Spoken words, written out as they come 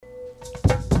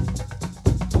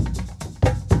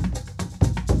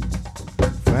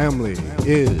family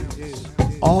is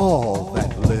all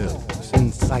that lives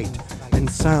in sight and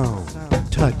sound,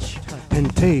 touch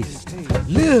and taste.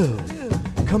 Live!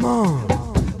 Come on,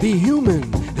 be human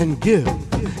and give,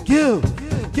 give,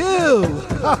 give!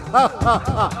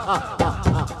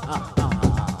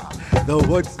 The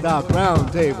Woodstock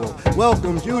Roundtable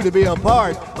welcomes you to be a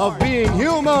part of being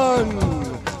human!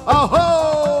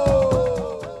 Aho!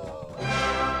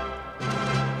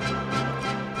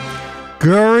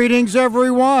 Greetings,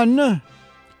 everyone.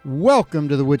 Welcome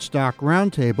to the Woodstock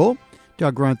Roundtable.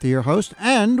 Doug Runthe, your host,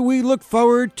 and we look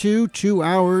forward to 2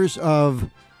 hours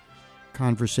of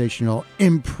conversational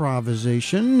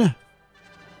improvisation,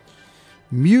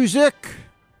 music,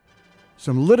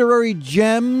 some literary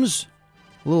gems,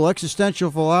 a little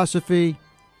existential philosophy,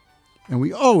 and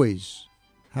we always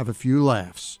have a few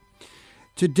laughs.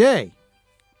 Today,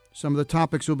 some of the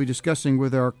topics we'll be discussing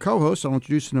with our co-hosts, I'll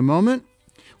introduce in a moment.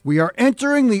 We are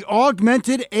entering the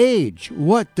augmented age.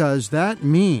 What does that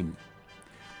mean?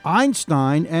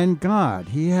 Einstein and God.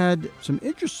 He had some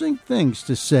interesting things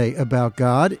to say about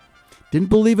God.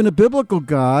 Didn't believe in a biblical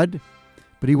God,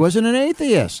 but he wasn't an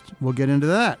atheist. We'll get into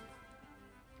that.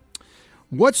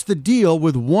 What's the deal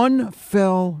with one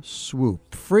fell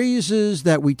swoop? Phrases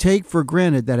that we take for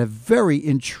granted that have very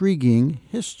intriguing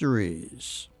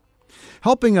histories.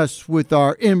 Helping us with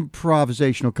our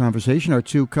improvisational conversation, our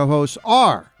two co-hosts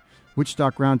are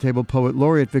Woodstock Roundtable Poet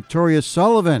Laureate Victoria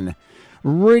Sullivan,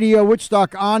 Radio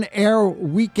Woodstock on-air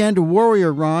weekend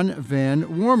warrior Ron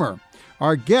Van Warmer.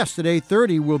 Our guest at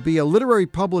 8:30 will be a literary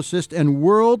publicist and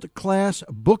world-class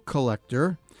book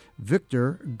collector,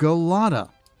 Victor Galata.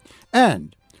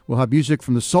 And we'll have music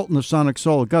from the Sultan of Sonic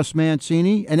Soul, Gus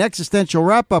Mancini, an existential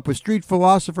wrap-up with street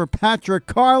philosopher Patrick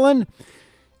Carlin,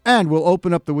 and we'll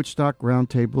open up the Woodstock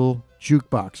Roundtable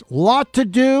Jukebox. Lot to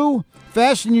do.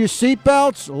 Fasten your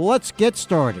seatbelts. Let's get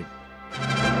started.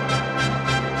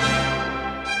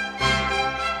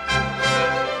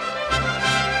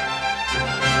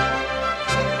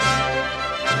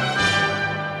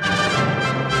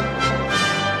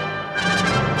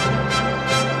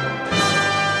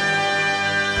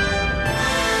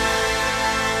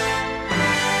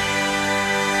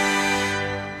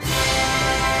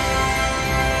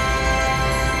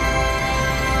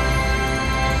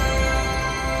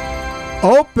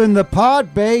 Open the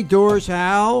pod bay doors,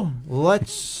 Hal.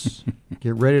 Let's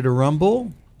get ready to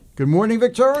rumble. Good morning,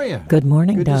 Victoria. Good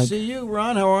morning, Good Doug. to see you.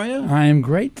 Ron, how are you? I am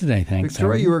great today, thanks.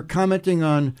 Victoria, you were commenting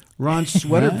on Ron's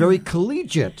sweater, very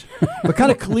collegiate. But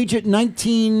kind of collegiate late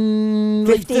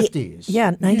 50s.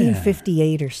 Yeah,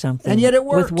 1958 or something. And yet it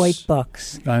works. With white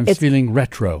bucks. I'm feeling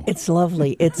retro. It's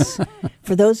lovely. It's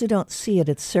for those who don't see it,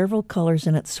 it's several colors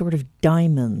and it's sort of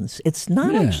diamonds. It's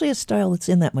not actually a style that's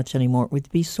in that much anymore. It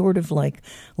would be sort of like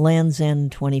Land's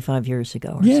End 25 years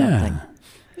ago or something.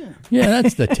 Yeah,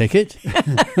 that's the ticket.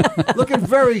 Looking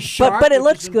very sharp. But it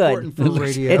looks good. For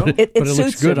radio. It but it suits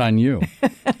looks good him. on you.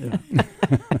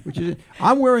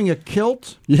 I'm wearing a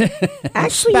kilt. Yeah.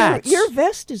 Actually, spats. your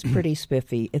vest is pretty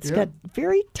spiffy. It's got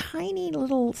very tiny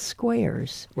little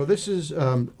squares. Well, this is,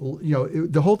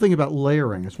 the whole thing about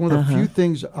layering. It's one of the few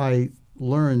things I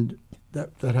learned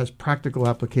that has practical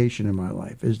application in my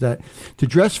life, is that to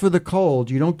dress for the cold,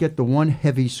 you don't get the one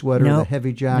heavy sweater, the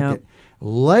heavy jacket.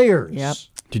 Layers. Yep.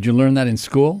 Did you learn that in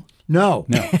school? No.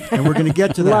 And we're going to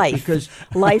get to that. Life. Because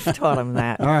Life taught him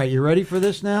that. All right, you ready for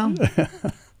this now?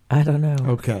 I don't know.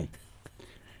 Okay.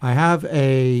 I have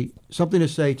something to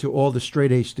say to all the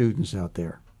straight A students out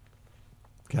there.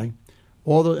 Okay?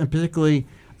 And particularly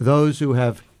those who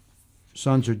have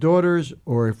sons or daughters,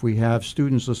 or if we have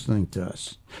students listening to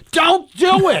us. Don't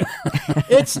do it!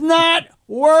 It's not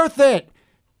worth it!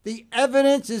 The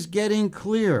evidence is getting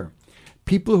clear.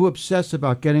 People who obsess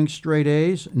about getting straight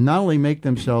A's not only make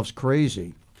themselves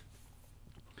crazy,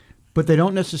 but they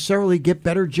don't necessarily get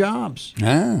better jobs.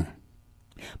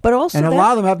 But also, and a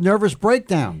lot of them have nervous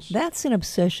breakdowns. That's an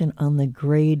obsession on the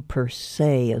grade per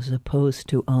se as opposed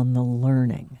to on the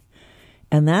learning.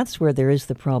 And that's where there is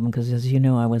the problem, because as you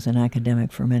know, I was an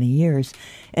academic for many years,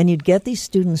 and you'd get these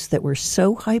students that were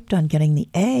so hyped on getting the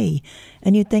A,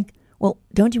 and you'd think, well,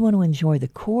 don't you want to enjoy the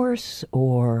course,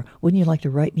 or wouldn't you like to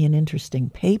write me an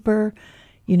interesting paper?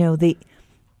 You know, the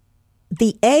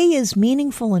A is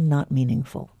meaningful and not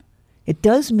meaningful. It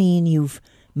does mean you've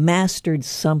mastered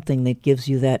something that gives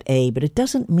you that A, but it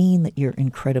doesn't mean that you're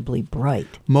incredibly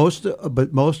bright. Most of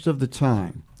the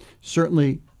time,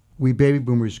 certainly we baby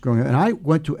boomers growing up, and I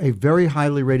went to a very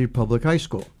highly rated public high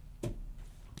school.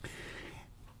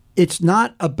 It's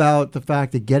not about the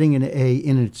fact that getting an A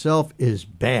in itself is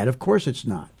bad. Of course it's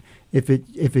not. If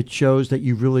it shows that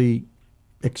you really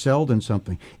excelled in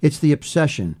something. It's the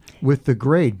obsession with the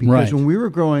grade. Because Right. when we were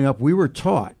growing up, we were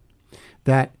taught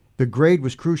that the grade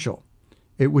was crucial.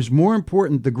 It was more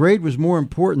important. The grade was more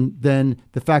important than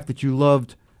the fact that you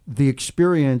loved the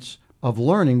experience of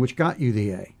learning, which got you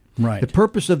the A. Right. The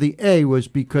purpose of the A was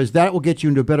because that will get you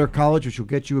into a better college, which will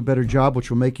get you a better job, which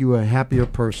will make you a happier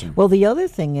person. Well, the other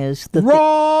thing is that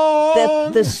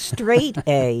Wrong! the straight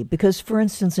A, because, for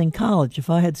instance, in college, if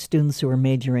I had students who were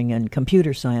majoring in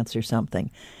computer science or something,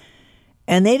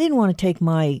 and they didn't want to take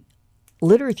my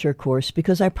literature course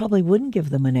because I probably wouldn't give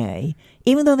them an A,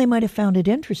 even though they might have found it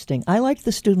interesting. I liked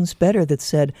the students better that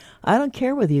said, I don't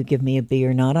care whether you give me a B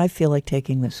or not. I feel like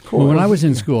taking this course. Well, when I was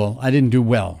in school, I didn't do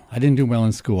well. I didn't do well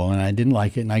in school, and I didn't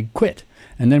like it, and I quit.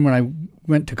 And then when I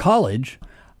went to college,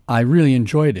 I really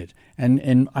enjoyed it.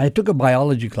 And I took a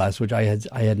biology class, which I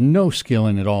had no skill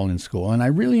in at all in school, and I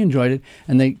really enjoyed it.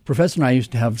 And the professor and I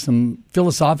used to have some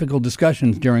philosophical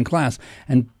discussions during class,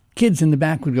 and kids in the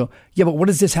back would go, yeah, but what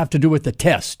does this have to do with the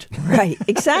test? Right,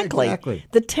 exactly. Exactly.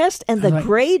 The test and the like,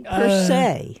 grade per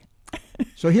se.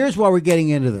 So here's why we're getting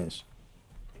into this.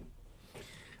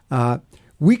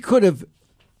 We could have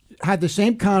had the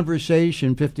same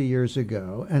conversation 50 years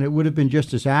ago, and it would have been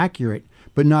just as accurate,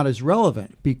 but not as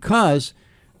relevant, because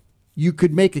you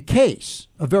could make a case,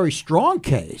 a very strong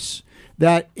case,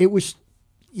 that you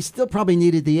still probably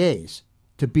needed the A's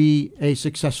to be a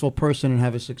successful person and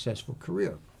have a successful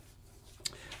career.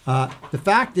 The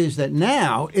fact is that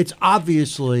now it's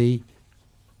obviously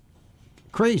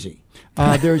crazy.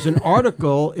 There's an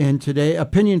article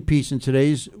opinion piece in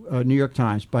today's New York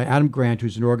Times by Adam Grant,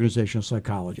 who's an organizational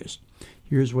psychologist.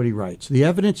 Here's what he writes. The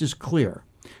evidence is clear.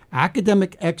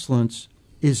 Academic excellence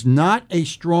is not a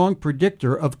strong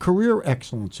predictor of career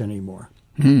excellence anymore.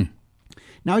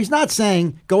 Now, he's not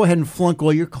saying go ahead and flunk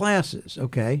all your classes,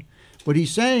 okay? What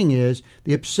he's saying is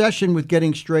the obsession with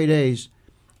getting straight A's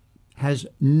has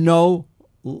no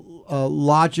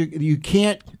logic. You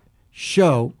can't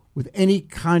show with any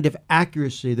kind of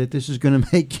accuracy that this is going to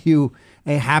make you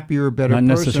a happier, better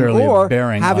Not person necessarily or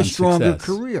bearing have a on stronger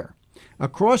success. career.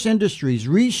 Across industries,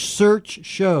 research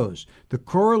shows the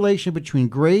correlation between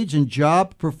grades and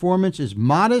job performance is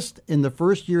modest in the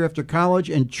first year after college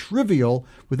and trivial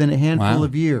within a handful Wow.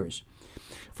 of years.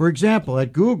 For example,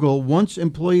 at Google, once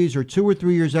employees are 2 or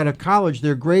 3 years out of college,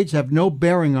 their grades have no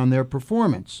bearing on their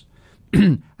performance.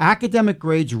 Academic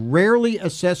grades rarely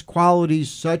assess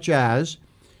qualities such as,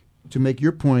 to make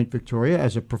your point, Victoria,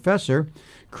 as a professor,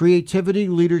 creativity,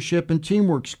 leadership, and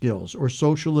teamwork skills, or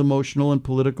social, emotional, and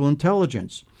political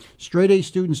intelligence. Straight-A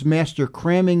students master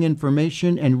cramming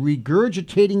information and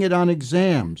regurgitating it on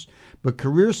exams, but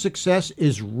career success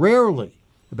is rarely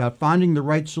about finding the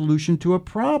right solution to a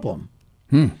problem.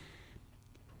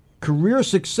 Career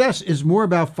success is more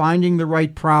about finding the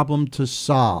right problem to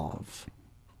solve.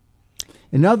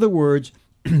 In other words,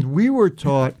 we were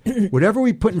taught whatever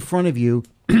we put in front of you,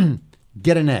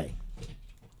 get an A.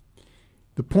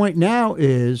 The point now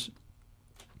is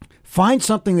find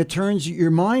something that turns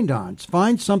your mind on.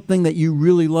 Find something that you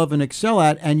really love and excel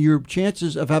at, and your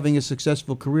chances of having a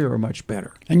successful career are much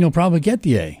better. And you'll probably get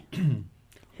the A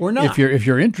Or not. if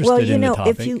you're interested Well, you in know, the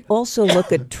topic. if you also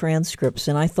look at transcripts,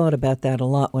 and I thought about that a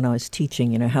lot when I was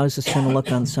teaching, how's this going to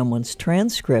look on someone's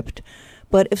transcript?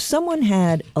 But if someone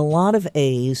had a lot of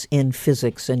A's in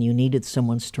physics and you needed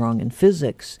someone strong in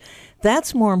physics,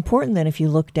 that's more important than if you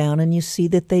look down and you see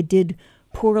that they did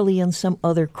poorly in some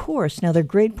other course. Now, their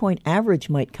grade point average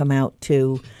might come out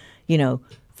to,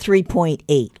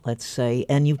 3.8, let's say,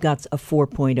 and you've got a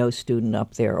 4.0 student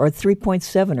up there, or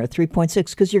 3.7 or 3.6,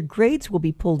 because your grades will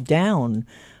be pulled down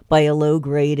by a low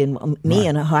grade in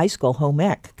in a high school home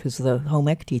ec, because the home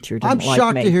ec teacher didn't I'm like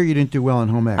shocked me. to hear you didn't do well in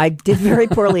home ec. I did very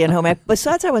poorly in home ec.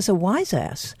 Besides, I was a wise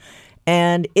ass.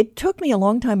 And it took me a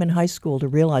long time in high school to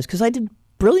realize, because I did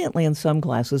brilliantly in some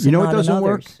classes you and know not what doesn't in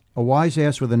work? others. A wise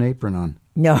ass with an apron on.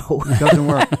 No. It doesn't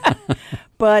work.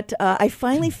 But I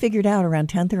finally figured out around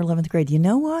 10th or 11th grade, you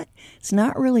know what? It's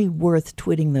not really worth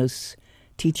twitting those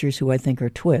teachers who I think are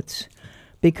twits,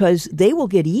 because they will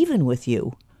get even with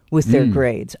you with their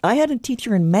grades. I had a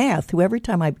teacher in math who every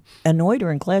time I annoyed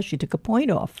her in class, she took a point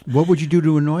off. What would you do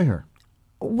to annoy her?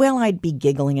 Well, I'd be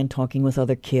giggling and talking with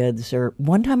other kids. Or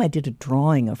one time I did a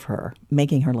drawing of her,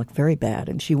 making her look very bad.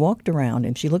 And she walked around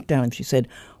and she looked down and she said,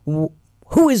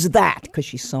 who is that? Because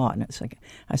she saw it. And it's like,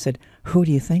 I said, who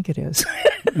do you think it is?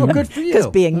 Well, good for you. Because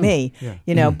being me,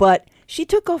 Yeah. But she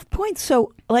took off points.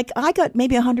 So, I got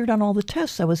maybe 100 on all the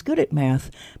tests. I was good at math.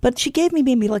 But she gave me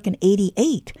maybe like an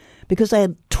 88 because I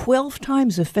had 12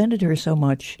 times offended her so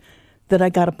much that I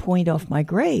got a point off my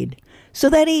grade. So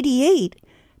that 88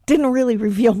 didn't really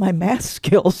reveal my math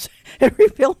skills. It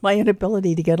revealed my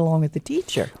inability to get along with the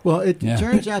teacher. Well, it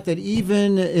turns out that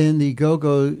even in the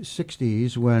go-go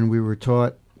 60s, when we were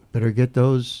taught better get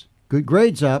those good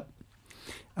grades up,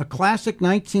 a classic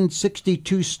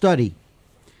 1962 study,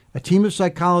 a team of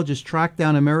psychologists tracked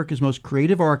down America's most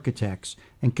creative architects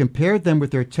and compared them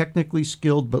with their technically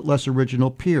skilled but less original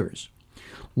peers.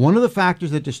 One of the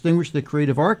factors that distinguished the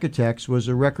creative architects was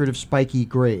a record of spiky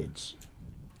grades.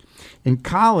 In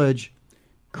college,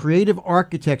 creative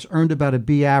architects earned about a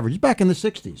B average back in the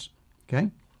 60s. Okay?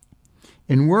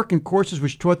 In work and courses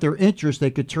which taught their interests,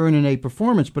 they could turn in A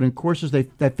performance, but in courses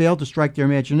that failed to strike their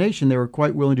imagination, they were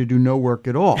quite willing to do no work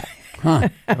at all. Huh.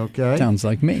 Okay? Sounds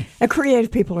like me.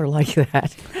 Creative people are like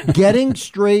that. Getting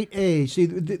straight A's. See,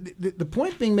 the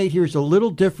point being made here is a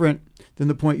little different than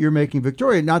the point you're making,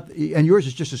 Victoria. And yours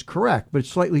is just as correct, but it's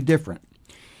slightly different.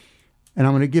 And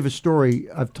I'm going to give a story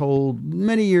I've told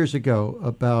many years ago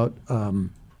about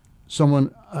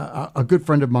someone, a good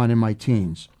friend of mine in my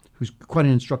teens, who's quite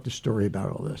an instructive story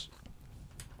about all this.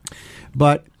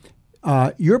 But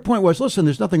your point was, listen,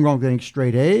 there's nothing wrong with getting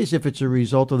straight A's if it's a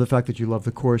result of the fact that you love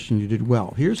the course and you did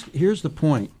well. Here's the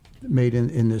point made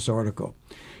in this article.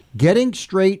 Getting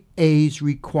straight A's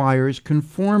requires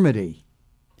conformity.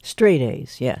 Straight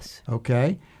A's, yes.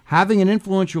 Okay? Having an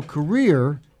influential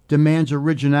career demands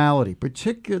originality.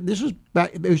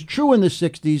 It was true in the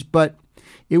 60s, but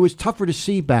it was tougher to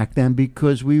see back then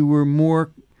because we were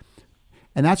more,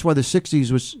 and that's why the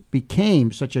 60s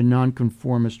became such a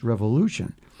nonconformist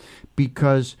revolution,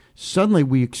 because suddenly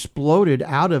we exploded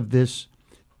out of this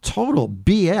total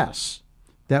BS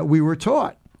that we were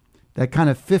taught. That kind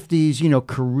of 50s,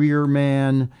 career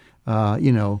man,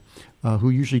 who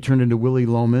usually turned into Willie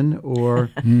Loman or,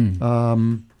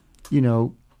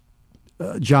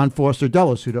 John Foster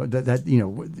Dulles,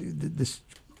 this.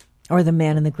 Or the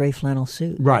man in the gray flannel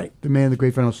suit. Right. The man in the gray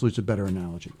flannel suit is a better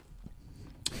analogy.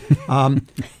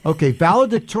 Okay.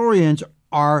 Valedictorians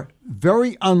are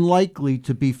very unlikely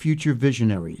to be future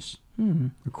visionaries,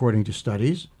 according to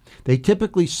studies. They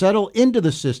typically settle into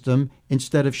the system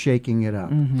instead of shaking it up.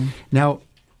 Mm-hmm. Now,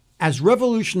 as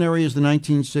revolutionary as the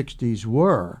 1960s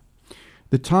were,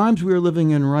 the times we are living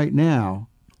in right now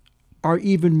are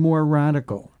even more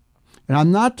radical. And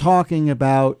I'm not talking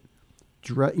about,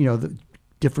 the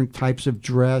different types of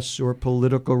dress or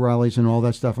political rallies and all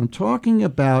that stuff. I'm talking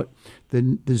about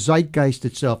the zeitgeist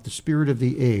itself, the spirit of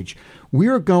the age. We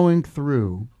are going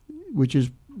through, which is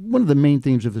one of the main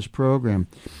themes of this program,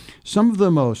 some of the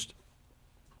most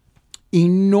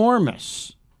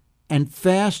enormous and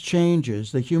fast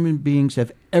changes that human beings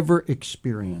have ever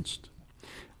experienced.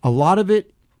 A lot of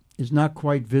it is not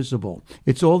quite visible.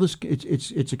 It's all this.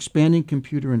 It's expanding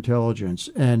computer intelligence,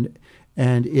 and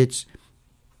it's,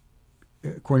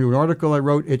 according to an article I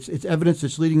wrote, it's evidence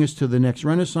that's leading us to the next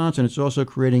renaissance, and it's also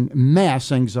creating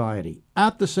mass anxiety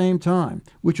at the same time,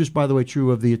 which was, by the way,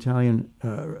 true of the Italian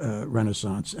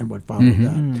Renaissance and what followed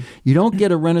that. You don't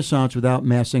get a renaissance without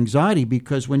mass anxiety,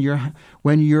 because when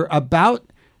you're about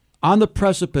on the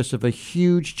precipice of a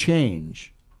huge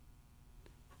change,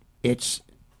 it's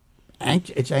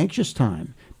anxious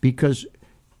time, because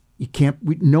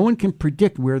no one can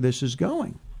predict where this is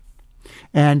going.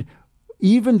 And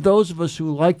even those of us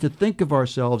who like to think of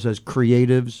ourselves as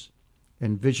creatives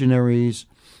and visionaries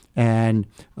and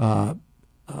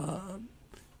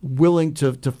willing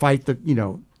to fight the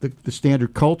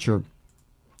standard culture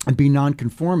and be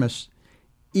nonconformists,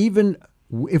 even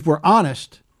if we're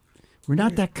honest, we're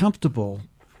not that comfortable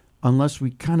unless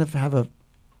we kind of have a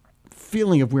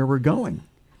feeling of where we're going.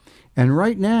 And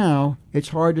right now, it's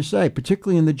hard to say,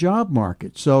 particularly in the job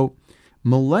market. So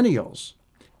millennials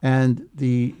and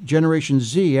the Generation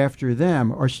Z after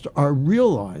them are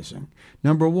realizing,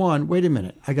 number one, wait a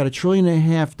minute, I got $1.5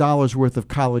 trillion worth of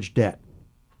college debt,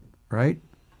 right?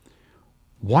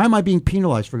 Why am I being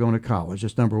penalized for going to college?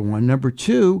 That's number one. Number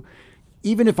two,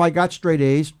 even if I got straight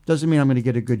A's, doesn't mean I'm going to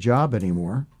get a good job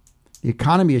anymore. The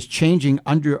economy is changing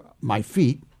under my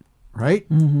feet, right?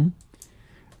 Mm-hmm.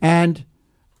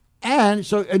 And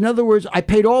so, in other words, I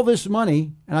paid all this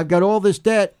money and I've got all this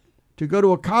debt to go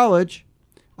to a college.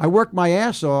 I worked my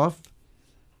ass off,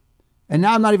 and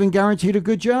now I'm not even guaranteed a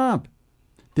good job.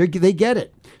 They get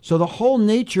it. So the whole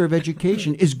nature of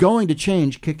education is going to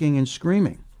change, kicking and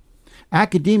screaming.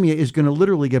 Academia is going to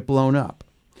literally get blown up,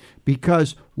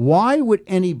 because why would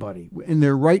anybody in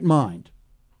their right mind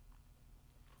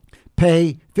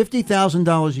pay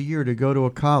 $50,000 a year to go to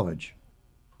a college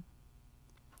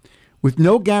with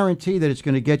no guarantee that it's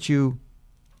going to get you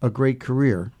a great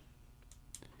career,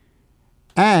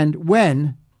 and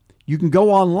when you can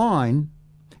go online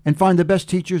and find the best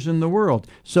teachers in the world?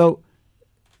 So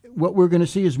what we're going to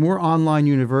see is more online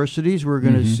universities. We're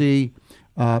going to see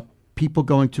people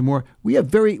going to more.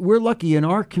 We're lucky in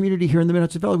our community here in the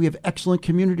Mid-Hudson Valley. We have excellent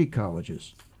community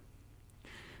colleges,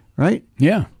 right?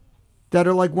 Yeah. That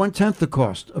are like 1/10 the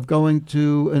cost of going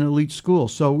to an elite school.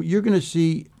 So you're going to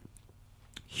see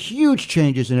huge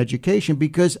changes in education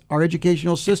because our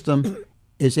educational system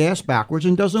is ass backwards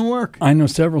and doesn't work. I know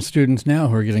several students now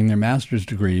who are getting their master's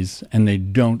degrees and they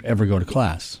don't ever go to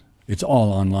class. It's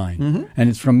all online. And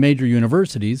it's from major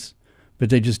universities, but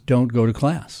they just don't go to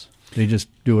class. They just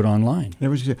do it online.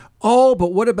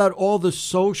 But what about all the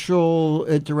social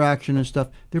interaction and stuff?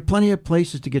 There are plenty of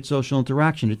places to get social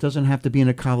interaction. It doesn't have to be in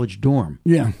a college dorm.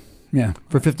 Yeah.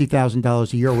 For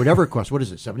 $50,000 a year or whatever it costs. What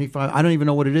is it, 75? I don't even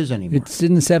know what it is anymore. It's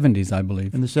in the 70s, I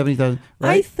believe. In the 70,000,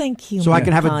 right? I think human So I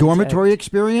can have a contact- dormitory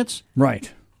experience?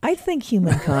 Right. I think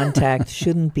human contact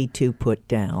shouldn't be too put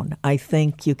down. I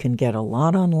think you can get a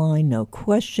lot online, no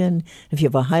question. If you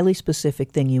have a highly specific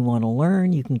thing you want to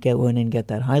learn, you can go in and get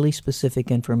that highly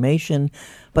specific information.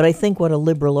 But I think what a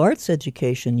liberal arts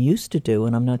education used to do,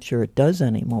 and I'm not sure it does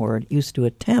anymore, it used to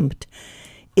attempt,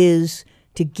 is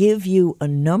to give you a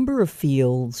number of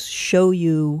fields, show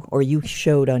you, or you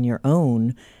showed on your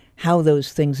own, how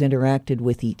those things interacted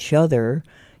with each other.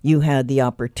 You had the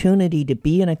opportunity to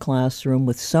be in a classroom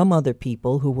with some other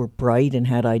people who were bright and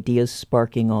had ideas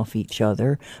sparking off each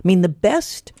other. I mean, the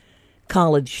best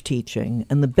college teaching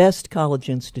and the best college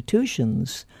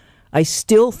institutions, I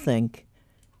still think,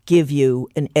 give you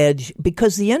an edge.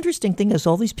 Because the interesting thing is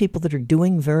all these people that are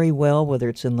doing very well, whether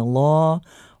it's in the law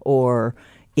or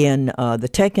in the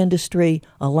tech industry,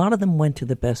 a lot of them went to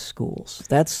the best schools.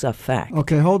 That's a fact.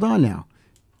 Okay, hold on now.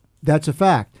 That's a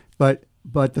fact. But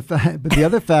the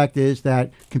other fact is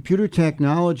that computer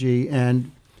technology,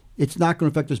 and it's not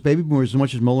going to affect us baby boomers as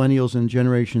much as millennials and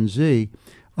Generation Z.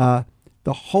 The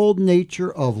whole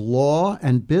nature of law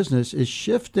and business is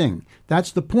shifting.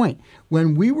 That's the point.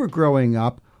 When we were growing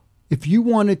up, if you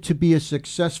wanted to be a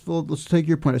successful, let's take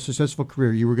your point, a successful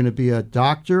career, you were going to be a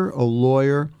doctor, a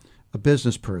lawyer, a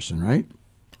business person, right?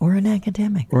 Or an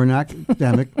academic.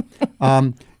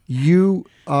 You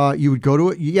would go to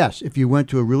it. Yes, if you went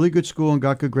to a really good school and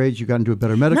got good grades, you got into a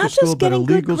better medical school, Not just better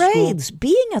getting legal good school. grades,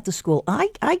 being at the school. I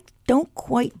don't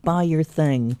quite buy your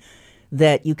thing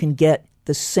that you can get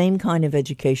the same kind of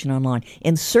education online.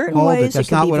 In certain ways, it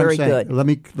can be very good. Let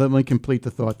me complete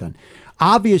the thought then.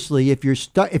 Obviously, if you're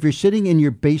sitting in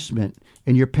your basement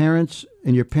in your parents'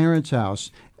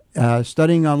 house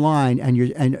studying online, and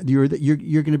you're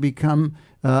going to become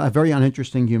a very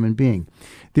uninteresting human being.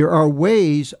 There are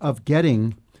ways of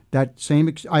getting that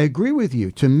same. I agree with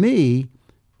you. To me,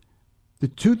 the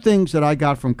two things that I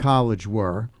got from college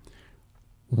were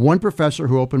one professor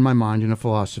who opened my mind in a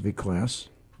philosophy class,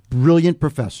 brilliant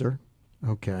professor.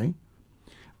 Okay,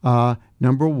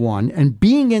 number one, and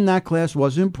being in that class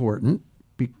was important,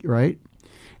 right?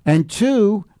 And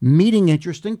two, meeting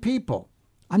interesting people.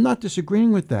 I'm not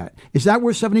disagreeing with that. Is that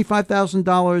worth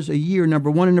 $75,000 a year, number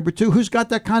one? And number two, who's got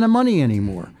that kind of money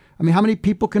anymore? I mean, how many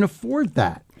people can afford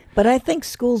that? But I think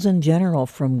schools in general,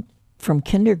 from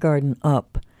kindergarten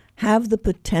up, have the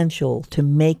potential to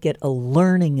make it a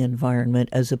learning environment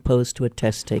as opposed to a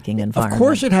test-taking environment. Of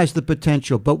course it has the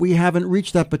potential, but we haven't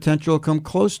reached that potential or come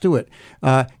close to it.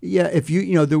 If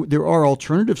there are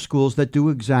alternative schools that do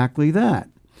exactly that.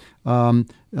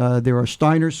 There are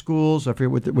Steiner schools. I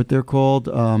forget what they're called.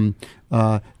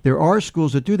 There are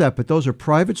schools that do that, but those are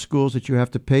private schools that you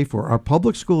have to pay for. Our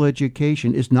public school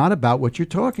education is not about what you're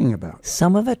talking about.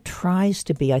 Some of it tries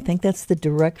to be. I think that's the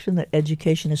direction that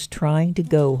education is trying to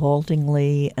go,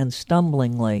 haltingly and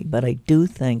stumblingly. But I do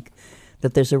think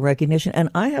that there's a recognition. And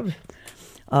I have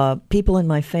people in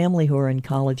my family who are in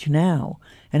college now,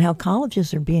 and how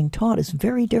colleges are being taught is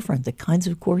very different. The kinds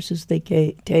of courses they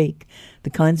take, the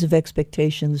kinds of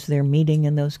expectations they're meeting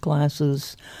in those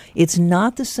classes. It's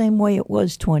not the same way it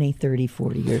was 20, 30,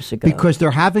 40 years ago. Because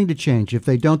they're having to change. If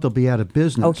they don't, they'll be out of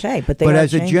business. Okay, but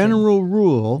as changing. A general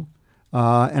rule,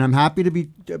 and I'm happy to be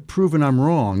proven I'm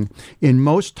wrong, in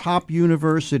most top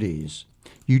universities,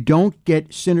 you don't get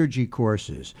synergy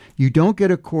courses. You don't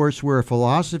get a course where a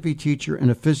philosophy teacher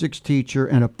and a physics teacher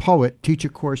and a poet teach a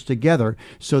course together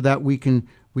so that we can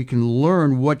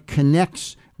learn what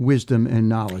connects wisdom and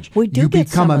knowledge. We do you get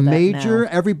become some a of that major,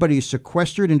 now. Everybody is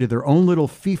sequestered into their own little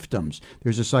fiefdoms.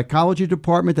 There's a psychology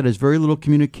department that has very little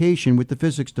communication with the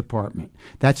physics department.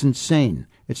 That's insane.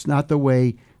 It's not the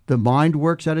way the mind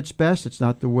works at its best. It's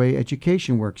not the way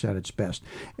education works at its best.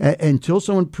 Until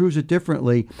someone proves it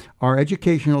differently, our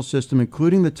educational system,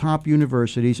 including the top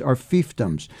universities, are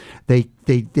fiefdoms. They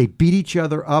beat each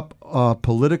other up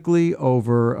politically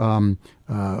over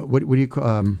what do you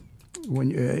call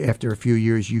when after a few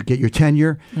years you get your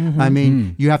tenure. I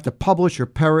mean, you have to publish or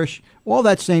perish. All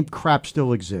that same crap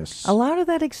still exists. A lot of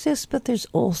that exists, but there's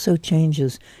also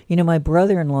changes. You know, my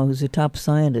brother-in-law, who's a top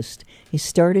scientist, he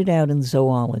started out in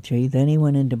zoology, then he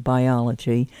went into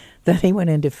biology, then he went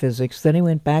into physics, then he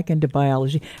went back into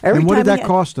biology. And what did that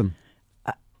cost him?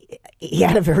 He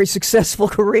had a very successful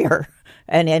career,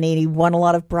 and he won a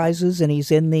lot of prizes, and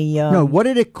he's in the... No, what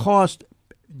did it cost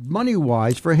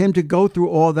money-wise for him to go through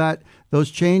all those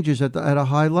changes at a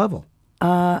high level?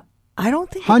 I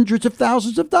don't think... Hundreds of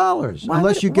thousands of dollars,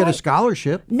 unless you get a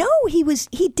scholarship. No, he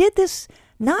did this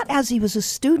not as he was a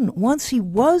student. Once he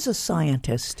was a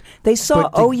scientist, they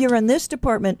saw, you're in this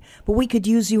department, but we could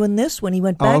use you in this one. He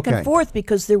went back and forth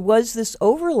because there was this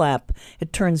overlap,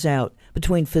 it turns out,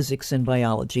 between physics and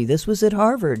biology. This was at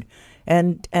Harvard.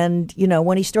 And you know,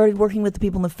 when he started working with the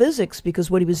people in the physics, because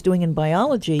what he was doing in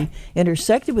biology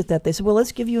intersected with that, they said, well,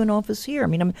 let's give you an office here. I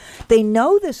mean, they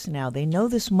know this now. They know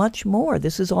this much more.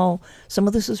 Some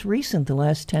of this is recent, the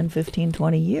last 10, 15,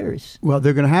 20 years. Well,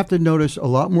 they're going to have to notice a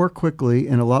lot more quickly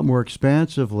and a lot more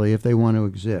expansively if they want to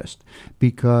exist.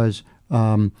 Because,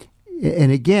 and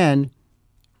again,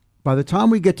 by the time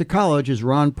we get to college, as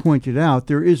Ron pointed out,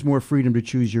 there is more freedom to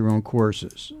choose your own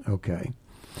courses. Okay.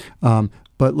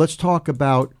 But let's talk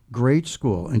about grade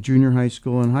school and junior high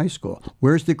school and high school.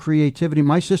 Where's the creativity?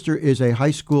 My sister is a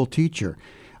high school teacher.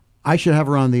 I should have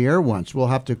her on the air once. We'll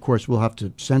have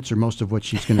to censor most of what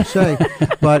she's going to say.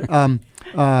 But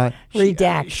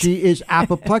redact. She is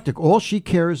apoplectic. All she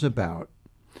cares about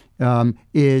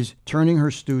is turning her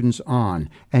students on,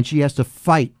 and she has to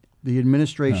fight the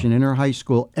administration in her high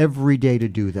school every day to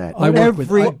do that.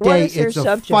 Every day it's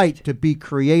a fight to be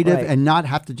creative and not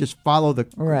have to just follow the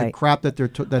crap that they're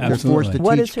forced to teach kids.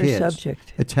 What is her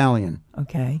subject? Italian.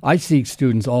 Okay. I see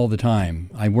students all the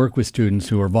time. I work with students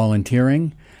who are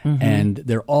volunteering, and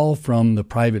they're all from the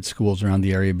private schools around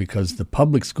the area because the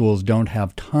public schools don't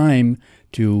have time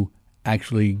to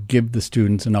actually give the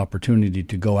students an opportunity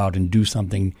to go out and do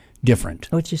something different.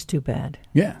 Which is too bad.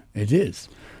 Yeah, it is.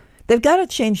 They've got to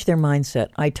change their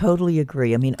mindset. I totally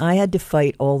agree. I mean, I had to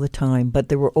fight all the time, but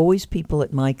there were always people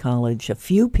at my college, a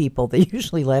few people, they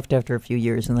usually left after a few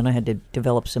years, and then I had to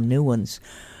develop some new ones,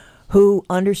 who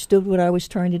understood what I was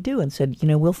trying to do and said, you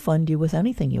know, we'll fund you with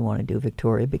anything you want to do,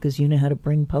 Victoria, because you know how to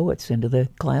bring poets into the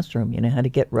classroom. You know how to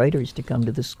get writers to come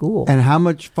to the school. And how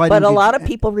much fighting But a lot of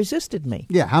people resisted me.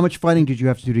 Yeah, how much fighting did you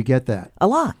have to do to get that? A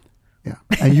lot. Yeah,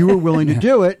 and you were willing to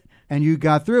do it, and you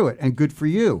got through it, and good for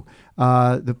you.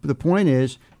 The point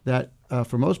is that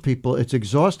for most people, it's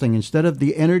exhausting. Instead of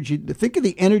the energy, think of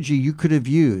the energy you could have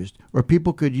used, or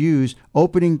people could use,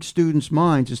 opening students'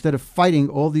 minds instead of fighting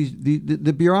all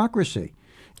the bureaucracy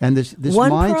and this One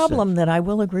mindset. problem that I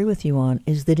will agree with you on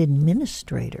is that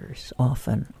administrators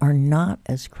often are not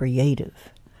as creative.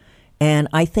 And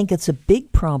I think it's a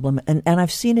big problem, and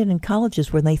I've seen it in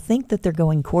colleges where they think that they're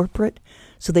going corporate,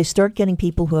 so they start getting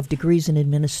people who have degrees in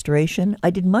administration.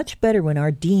 I did much better when our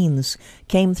deans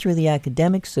came through the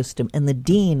academic system, and the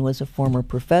dean was a former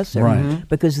professor,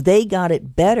 because they got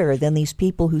it better than these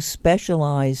people who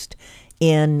specialized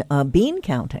in bean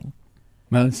counting.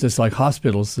 Well, it's just like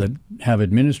hospitals that have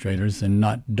administrators and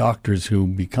not doctors who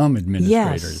become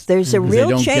administrators. Yes, there's a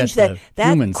real change. That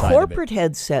human side of it. corporate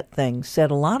headset thing set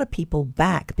a lot of people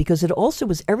back because it also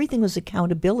was, everything was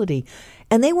accountability.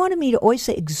 And they wanted me to always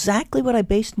say exactly what I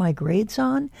based my grades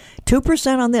on.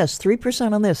 2% on this,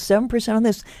 3% on this, 7% on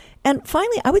this. And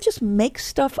finally, I would just make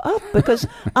stuff up because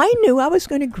I knew I was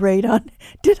going to grade on,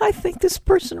 did I think this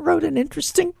person wrote an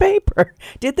interesting paper?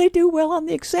 Did they do well on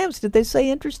the exams? Did they say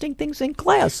interesting things in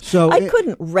class? So I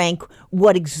couldn't rank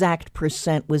what exact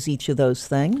percent was each of those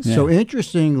things. So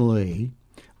interestingly,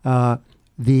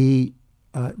 the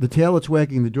tail that's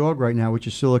wagging the dog right now, which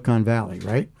is Silicon Valley,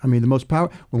 right? I mean,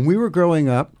 when we were growing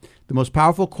up, the most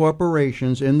powerful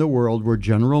corporations in the world were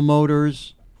General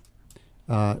Motors,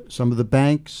 some of the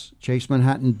banks, Chase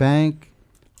Manhattan Bank,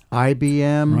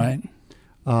 IBM,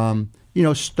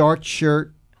 right? Starched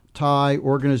shirt, tie,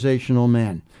 organizational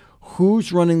men.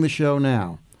 Who's running the show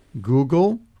now?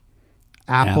 Google,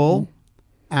 Apple,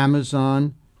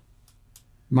 Amazon,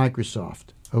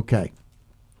 Microsoft. Okay.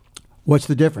 What's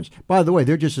the difference? By the way,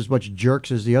 they're just as much jerks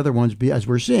as the other ones, as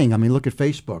we're seeing. I mean, look at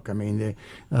Facebook. I mean,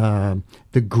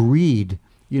 the greed,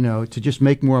 to just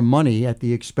make more money at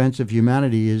the expense of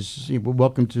humanity is,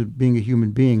 welcome to being a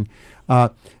human being.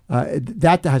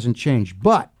 That hasn't changed.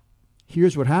 But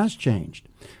here's what has changed.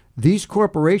 These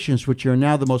corporations, which are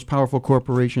now the most powerful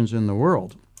corporations in the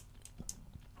world,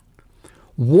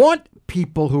 want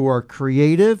people who are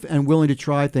creative and willing to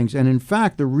try things. And in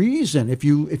fact, the reason, if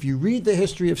you read the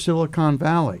history of Silicon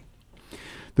Valley,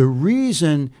 The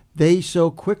reason they so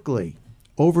quickly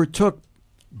overtook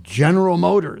General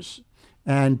Motors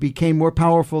and became more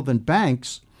powerful than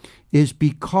banks is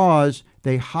because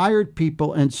they hired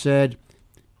people and said,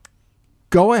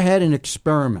 go ahead and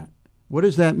experiment. What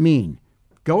does that mean?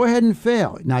 Go ahead and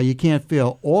fail. Now you can't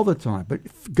fail all the time, but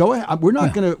go ahead. We're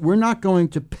not going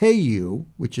to pay you,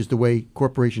 which is the way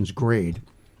corporations grade,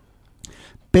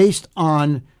 based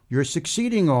on you're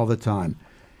succeeding all the time.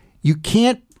 You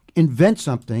can't invent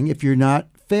something if you're not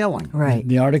failing. Right.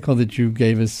 The article that you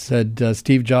gave us said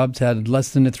Steve Jobs had less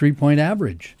than a 3-point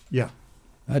average, Yeah.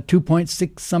 a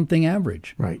 2.6 something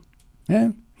average. Right.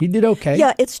 Yeah, he did okay.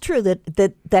 Yeah, it's true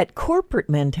that corporate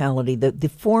mentality, the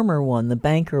former one, the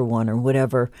banker one or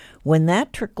whatever, when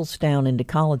that trickles down into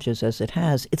colleges as it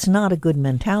has, it's not a good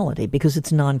mentality because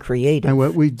it's non-creative. And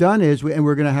what we've done is, we have a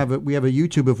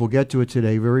YouTube, if we'll get to it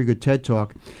today, very good TED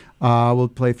Talk, we'll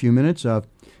play a few minutes of,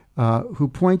 who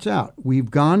points out we've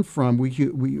gone from,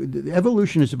 the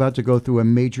evolution is about to go through a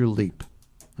major leap,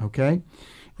 okay?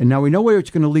 And now we know where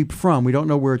it's going to leap from. We don't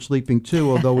know where it's leaping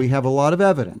to, although we have a lot of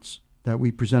evidence that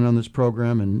we present on this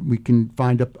program and we can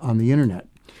find up on the internet.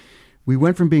 We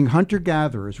went from being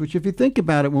hunter-gatherers, which if you think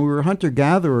about it, when we were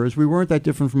hunter-gatherers, we weren't that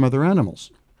different from other animals.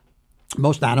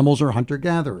 Most animals are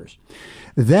hunter-gatherers.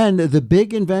 Then the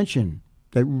big invention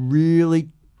that really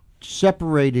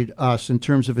separated us in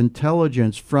terms of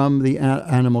intelligence from the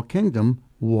animal kingdom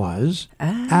was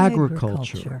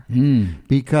agriculture.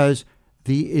 Because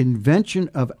the invention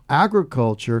of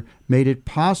agriculture made it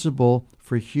possible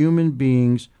for human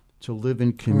beings to live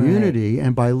in community,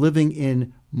 and by living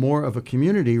in more of a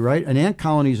community, right? An ant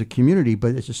colony is a community,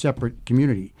 but it's a separate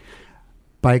community.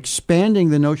 By expanding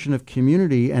the notion of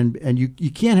community, and you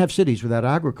can't have cities without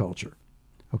agriculture,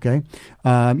 okay?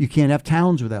 You can't have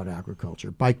towns without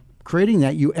agriculture. By creating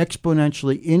that, you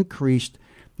exponentially increased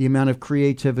the amount of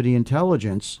creativity,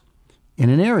 intelligence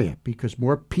in an area, because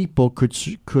more people could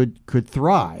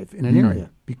thrive in an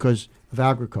area because of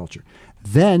agriculture.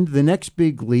 Then the next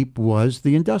big leap was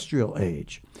the industrial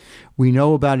age. We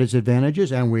know about its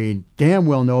advantages, and we damn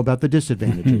well know about the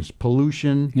disadvantages: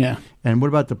 pollution. Yeah. And what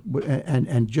about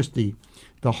and just the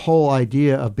whole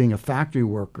idea of being a factory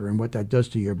worker and what that does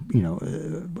to your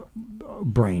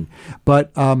brain.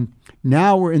 But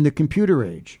now we're in the computer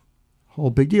age. Whole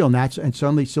big deal, and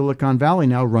suddenly Silicon Valley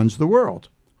now runs the world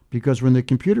because we're in the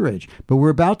computer age. But we're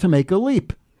about to make a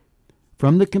leap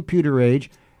from the computer age.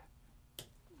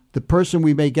 The person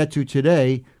we may get to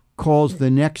today calls the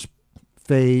next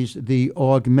phase the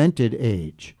augmented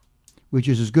age, which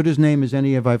is as good a name as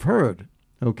any I've heard,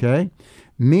 okay?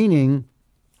 Meaning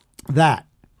that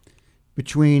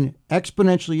between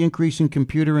exponentially increasing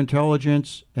computer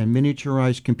intelligence and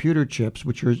miniaturized computer chips,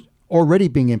 which are already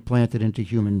being implanted into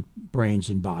human brains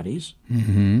and bodies,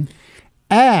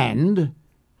 and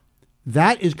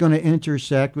that is going to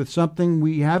intersect with something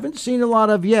we haven't seen a lot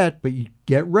of yet, but you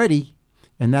get ready,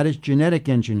 and that is genetic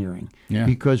engineering. Yeah.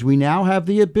 Because we now have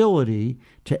the ability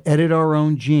to edit our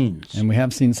own genes. And we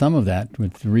have seen some of that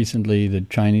with recently the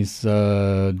Chinese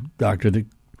doctor that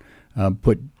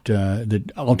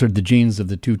that altered the genes of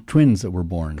the two twins that were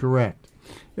born. Correct.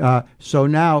 So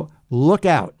now look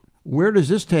out. Where does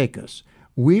this take us?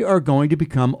 We are going to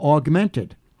become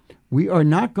augmented. We are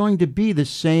not going to be the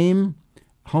same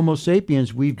Homo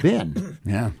sapiens we've been.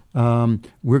 Yeah.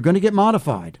 We're going to get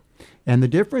modified. And the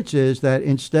difference is that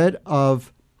instead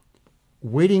of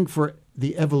waiting for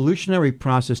the evolutionary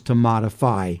process to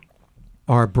modify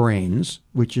our brains,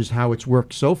 which is how it's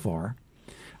worked so far,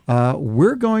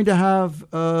 we're going to have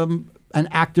an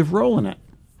active role in it.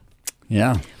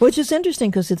 Yeah. Which is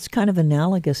interesting because it's kind of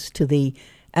analogous to the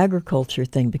agriculture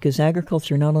thing, because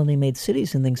agriculture not only made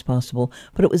cities and things possible,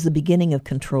 but it was the beginning of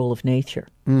control of nature.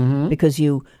 Because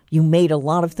you made a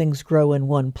lot of things grow in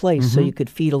one place so you could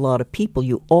feed a lot of people.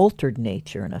 You altered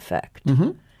nature, in effect.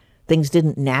 Things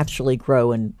didn't naturally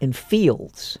grow in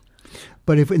fields.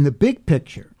 But if in the big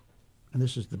picture, and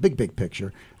this is the big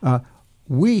picture,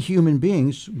 we human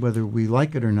beings, whether we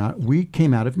like it or not, we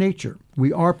came out of nature.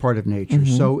 We are part of nature.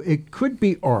 So it could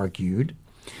be argued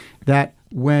that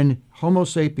when Homo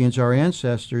sapiens, our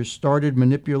ancestors, started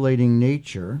manipulating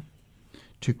nature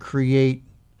to create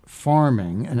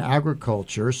farming and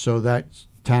agriculture so that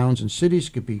towns and cities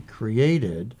could be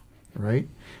created, right?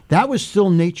 That was still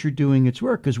nature doing its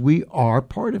work because we are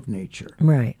part of nature.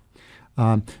 Right.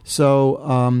 And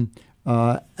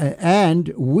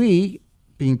we,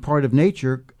 being part of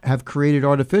nature, have created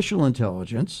artificial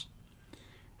intelligence,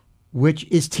 which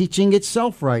is teaching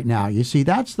itself right now. You see,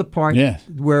 that's the part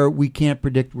where we can't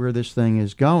predict where this thing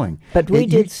is going. But we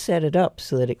did set it up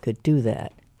so that it could do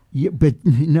that. Yeah, but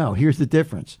no, here's the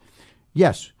difference.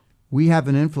 Yes, we have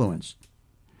an influence.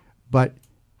 But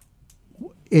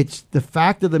it's the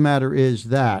fact of the matter is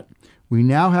that we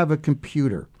now have a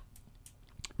computer,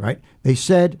 right? They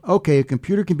said, okay, a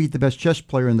computer can beat the best chess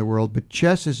player in the world, but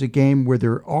chess is a game where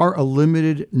there are a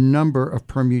limited number of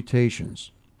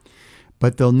permutations.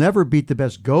 But they'll never beat the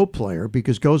best Go player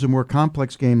because Go is a more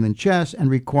complex game than chess and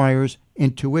requires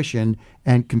intuition,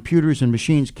 and computers and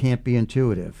machines can't be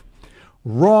intuitive.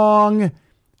 Wrong.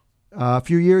 A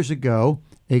few years ago,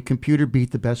 a computer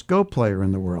beat the best Go player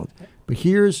in the world. But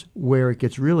here's where it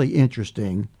gets really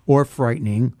interesting or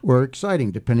frightening or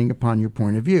exciting, depending upon your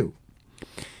point of view.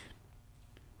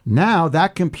 Now,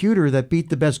 that computer that beat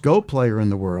the best Go player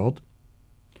in the world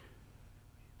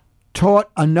taught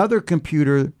another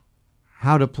computer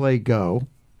how to play Go.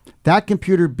 That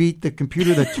computer beat the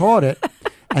computer that taught it,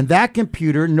 and that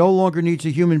computer no longer needs a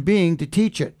human being to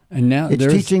teach it. And now it's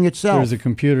teaching itself. There's a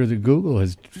computer that Google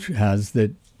has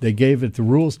that they gave it the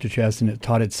rules to chess, and it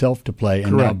taught itself to play,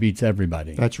 and now beats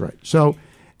everybody. That's right. So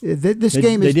they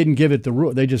didn't give it the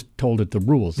rule. They just told it the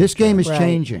rules. This game is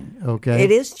changing. Okay,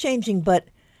 it is changing, but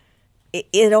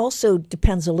it also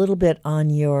depends a little bit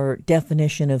on your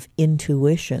definition of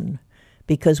intuition.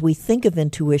 Because we think of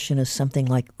intuition as something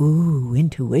like, ooh,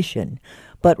 intuition.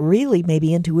 But really,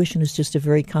 maybe intuition is just a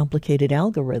very complicated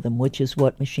algorithm, which is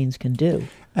what machines can do.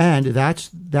 And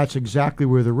that's exactly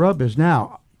where the rub is.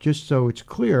 Now, just so it's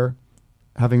clear,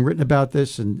 having written about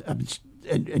this and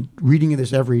reading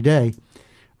this every day,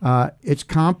 it's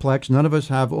complex. None of us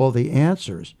have all the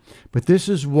answers. But this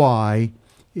is why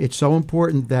it's so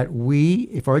important that we,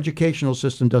 if our educational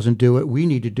system doesn't do it, we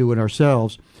need to do it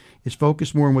ourselves, is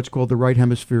focused more on what's called the right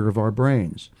hemisphere of our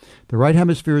brains. The right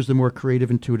hemisphere is the more creative,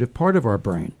 intuitive part of our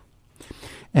brain.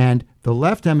 And the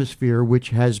left hemisphere, which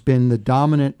has been the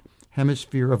dominant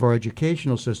hemisphere of our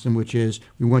educational system, which is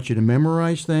we want you to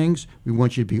memorize things, we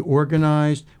want you to be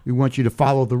organized, we want you to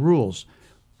follow the rules.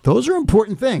 Those are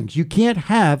important things. You can't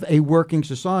have a working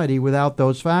society without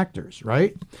those factors,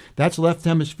 right? That's left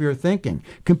hemisphere thinking.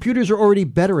 Computers are already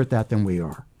better at that than we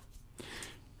are.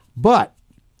 But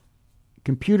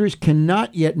computers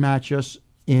cannot yet match us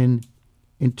in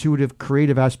intuitive,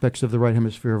 creative aspects of the right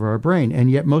hemisphere of our brain. And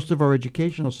yet most of our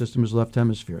educational system is left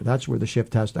hemisphere. That's where the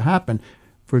shift has to happen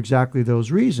for exactly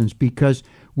those reasons, because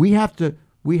we have to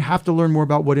learn more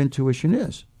about what intuition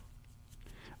is.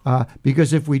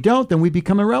 Because if we don't, then we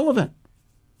become irrelevant.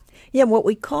 Yeah, what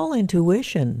we call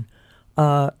intuition,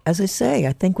 as I say,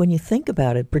 I think when you think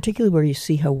about it, particularly where you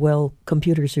see how well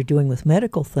computers are doing with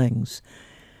medical things,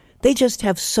 they just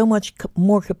have so much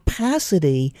more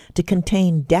capacity to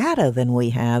contain data than we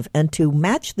have and to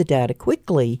match the data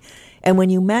quickly. And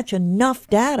when you match enough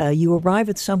data, you arrive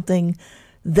at something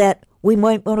that we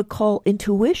might want to call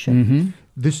intuition. Mm-hmm.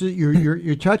 This is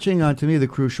you're touching on, to me, the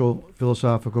crucial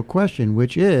philosophical question,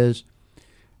 which is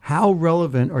how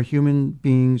relevant are human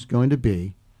beings going to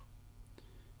be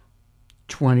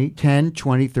 10,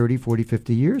 20, 30, 40,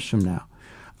 50 years from now?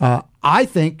 I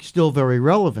think still very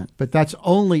relevant, but that's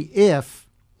only if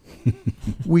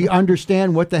we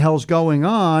understand what the hell's going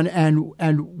on and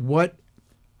what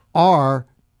our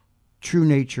true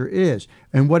nature is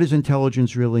and what does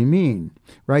intelligence really mean,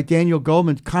 right? Daniel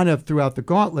Goleman kind of threw out the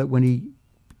gauntlet when he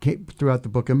threw out the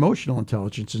book Emotional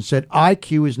Intelligence and said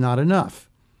IQ is not enough,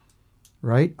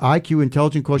 right? IQ,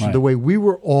 intelligent quotient, right. The way we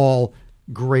were all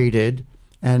graded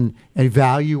and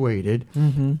evaluated,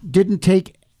 didn't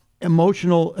take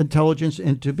emotional intelligence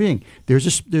into being.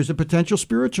 There's a potential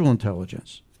spiritual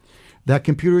intelligence that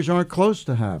computers aren't close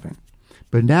to having.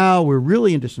 But now we're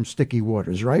really into some sticky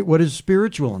waters, right? What is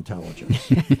spiritual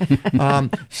intelligence?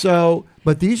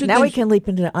 But these are now things, we can leap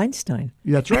into Einstein.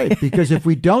 That's right, because if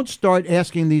we don't start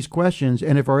asking these questions,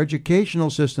 and if our educational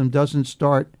system doesn't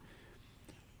start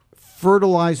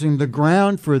fertilizing the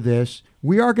ground for this,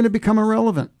 we are going to become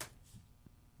irrelevant.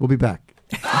 We'll be back.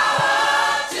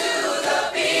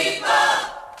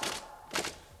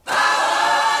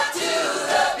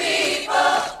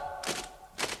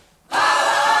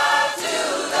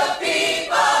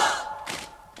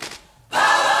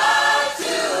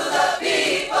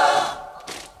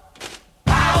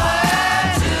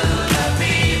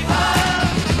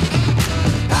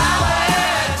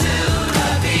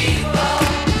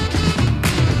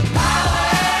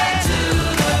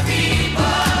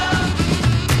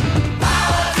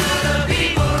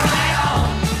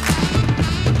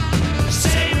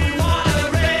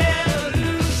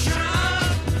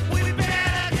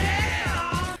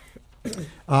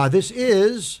 This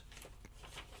is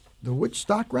the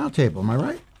Woodstock Roundtable. Am I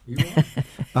right?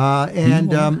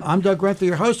 I'm Doug Grenthal,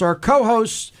 your host. Our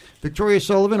co-host, Victoria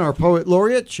Sullivan, our poet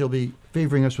laureate. She'll be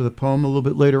favoring us with a poem a little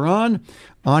bit later on.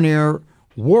 On air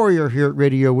warrior here at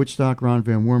Radio Woodstock. Ron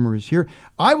Van Wormer is here.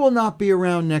 I will not be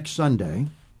around next Sunday.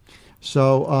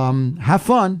 So have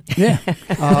fun. Yeah.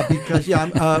 Because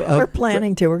We're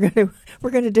planning to. We're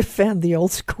going to defend the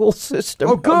old school system.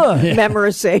 Oh, good. Of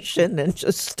memorization and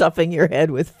just stuffing your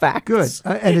head with facts. Good.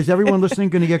 And is everyone listening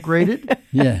going to get graded?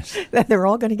 Yes. Then they're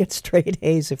all going to get straight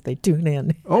A's if they tune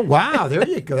in. Oh, wow. There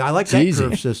you go. I like It's that easy.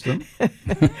 curve system.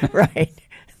 Right.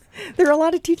 There are a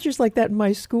lot of teachers like that in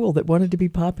my school that wanted to be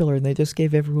popular and they just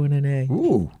gave everyone an A.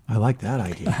 Ooh, I like that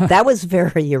idea. That was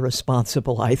very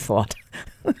irresponsible, I thought.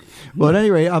 Well, at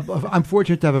any rate, I'm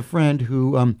fortunate to have a friend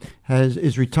who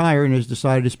is retired and has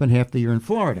decided to spend half the year in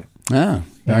Florida. Ah,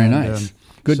 very And, nice.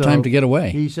 Good so time to get away.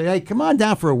 He said, "Hey, come on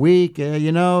down for a week.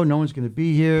 No one's going to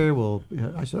be here." Well,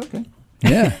 I said, "Okay."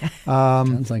 Yeah.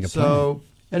 Sounds like a plan. So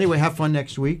anyway, have fun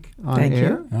next week on Thank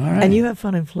air. you. All right. And you have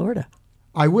fun in Florida.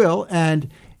 I will, and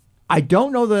I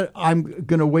don't know that I'm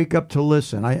going to wake up to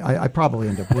listen. I probably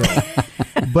end up will,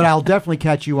 but I'll definitely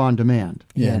catch you on demand.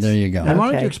 Yeah, Yes. there you go. And why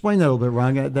don't Okay. you explain that a little bit,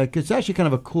 Ron? It's actually kind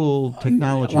of a cool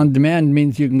technology. On demand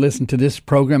means you can listen to this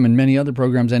program and many other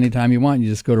programs anytime you want. You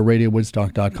just go to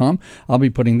radiowoodstock.com. I'll be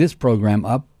putting this program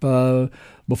up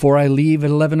before I leave at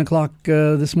 11 o'clock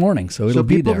this morning, so it'll So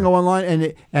be people there. can go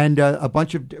online, and a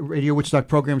bunch of Radio Woodstock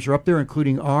programs are up there,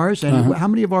 including ours. And how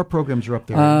many of our programs are up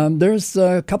there? There's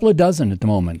a couple of dozen at the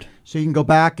moment. So you can go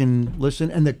back and listen.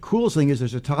 And the coolest thing is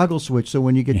there's a toggle switch. So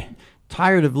when you get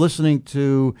tired of listening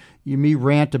to me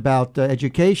rant about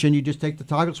education, you just take the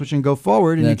toggle switch and go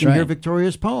forward, and That's you can hear right.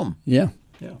 Victoria's poem. Yeah.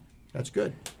 Yeah, that's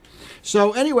good.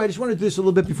 So anyway, I just wanted to do this a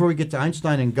little bit before we get to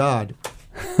Einstein and God.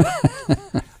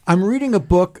 I'm reading a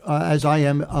book, as I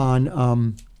am,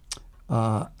 on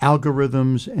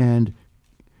algorithms, and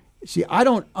see, I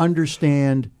don't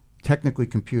understand technically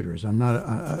computers. I'm not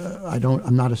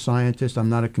a scientist. I'm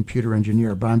not a computer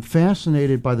engineer, but I'm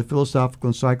fascinated by the philosophical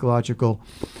and psychological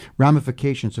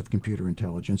ramifications of computer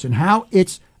intelligence and how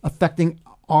it's affecting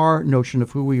our notion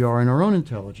of who we are and our own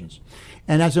intelligence.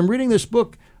 And as I'm reading this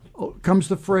book, comes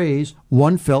the phrase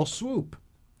 "one fell swoop."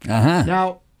 Uh-huh.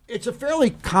 Now, it's a fairly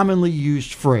commonly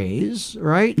used phrase,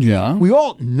 right? Yeah. We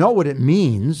all know what it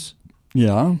means,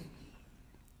 Yeah.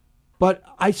 but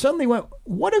I suddenly went,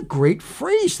 what a great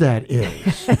phrase that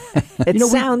is. It You know,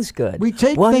 sounds good. We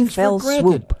take One things fell for granted.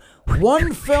 swoop.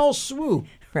 One fell swoop.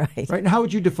 Right. Right? And how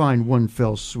would you define one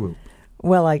fell swoop?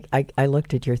 Well, I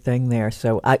looked at your thing there.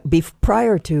 So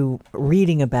prior to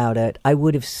reading about it, I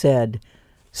would have said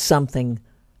something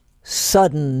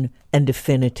sudden and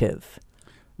definitive.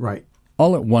 Right.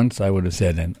 All at once, I would have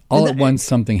said, and all at once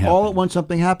something happened. All at once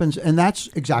something happens, and that's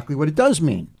exactly what it does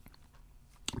mean.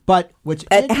 But what's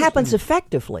It interesting- happens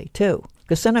effectively, too,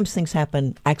 because sometimes things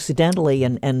happen accidentally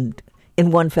and in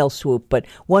one fell swoop. But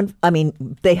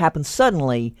they happen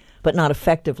suddenly, but not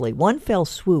effectively. One fell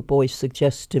swoop always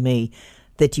suggests to me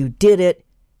that you did it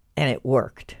and it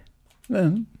worked.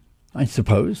 I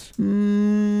suppose.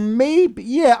 Maybe,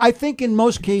 yeah, I think in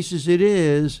most cases it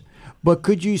is. But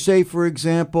could you say, for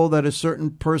example, that a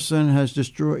certain person has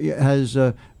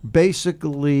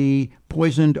basically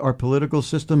poisoned our political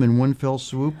system in one fell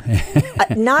swoop?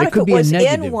 Not It if could it be a was in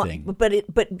negative one, thing.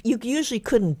 but you usually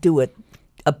couldn't do it.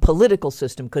 A political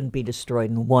system couldn't be destroyed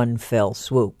in one fell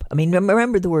swoop. I mean,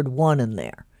 remember the word "one" in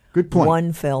there. Good point.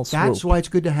 One fell swoop. That's why it's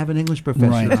good to have an English professor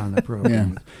Right. on the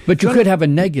program. Yeah. But you could have a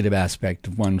negative aspect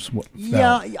of one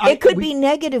Yeah, It could be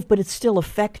negative, but it's still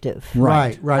effective.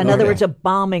 right. In other okay. words, a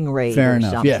bombing raid Fair or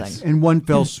enough, something. yes. in one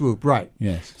fell swoop, right?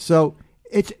 Yes. So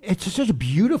it's such a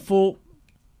beautiful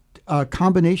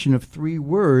combination of three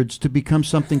words to become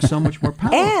something so much more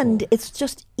powerful. And it's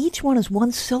just each one is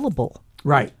one syllable.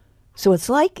 right. So it's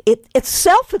like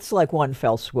it's like one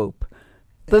fell swoop.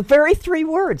 The very three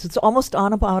words. It's almost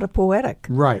onomatopoetic.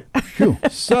 Right.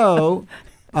 So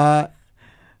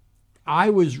I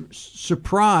was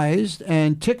surprised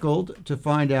and tickled to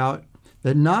find out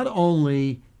that not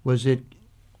only was it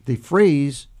the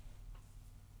phrase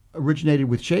originated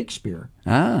with Shakespeare,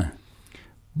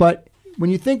 but when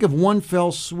you think of one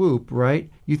fell swoop, right,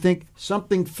 you think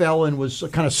something fell and was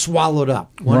kind of swallowed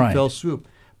up. One Right. fell swoop.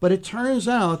 But it turns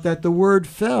out that the word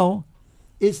fell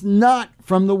is not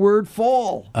from the word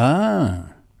fall.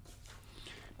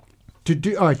 To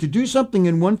do something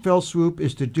in one fell swoop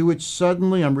is to do it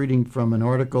suddenly. I'm reading from an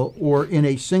article, or in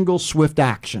a single swift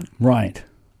action. Right.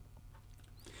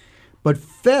 But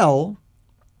fell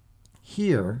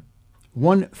here,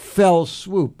 one fell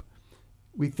swoop.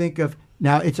 We think of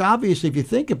now. It's obvious if you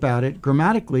think about it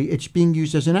grammatically, it's being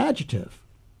used as an adjective.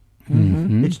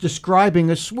 Mm-hmm. It's describing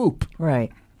a swoop.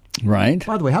 Right. Right.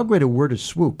 By the way, how great a word is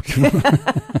swoop?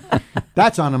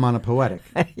 That's onomatopoetic.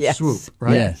 Yes. Swoop,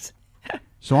 right? Yes.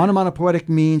 So onomatopoetic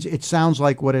means it sounds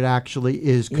like what it actually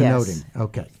is connoting. Yes.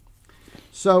 Okay.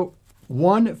 So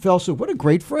one fell swoop. What a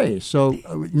great phrase. So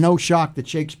no shock that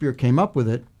Shakespeare came up with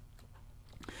it.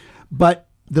 But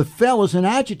the fell is an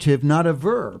adjective, not a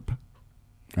verb.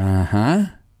 Uh-huh.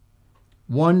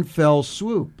 One fell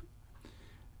swoop.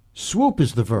 Swoop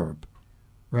is the verb,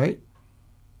 right?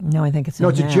 No, I think it's a No,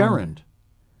 it's noun. a gerund,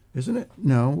 isn't it?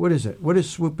 No, what is it? What is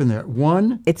swoop in there?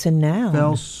 One It's a noun.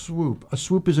 fell swoop. A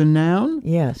swoop is a noun?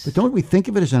 Yes. But don't we think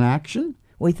of it as an action?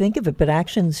 We think of it, but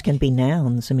actions can be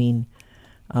nouns. I mean,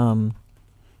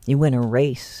 you win a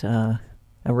race. A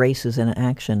race is an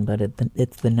action, but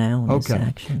it's the noun is Okay.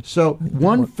 action. So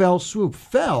one fell swoop.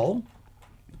 Fell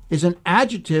is an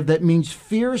adjective that means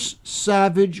fierce,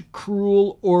 savage,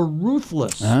 cruel, or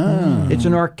ruthless. It's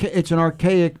an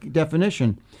archaic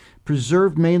definition,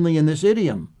 preserved mainly in this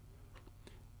idiom.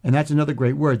 And that's another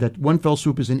great word. That one fell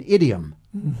swoop is an idiom,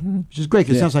 which is great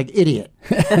because it sounds like idiot.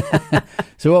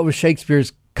 So what was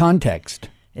Shakespeare's context?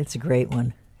 It's a great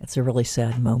one. It's a really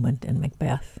sad moment in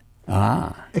Macbeth.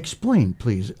 Explain,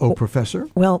 please, Professor.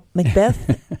 Well,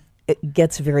 Macbeth it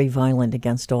gets very violent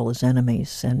against all his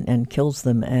enemies and kills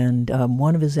them. And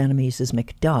one of his enemies is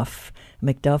Macduff.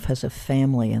 Macduff has a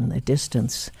family in the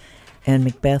distance, and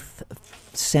Macbeth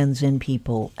sends in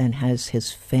people and has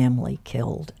his family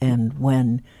killed. And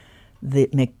when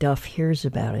Macduff hears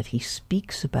about it, he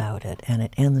speaks about it, and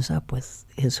it ends up with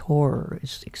his horror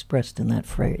is expressed in that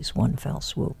phrase, one fell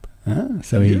swoop.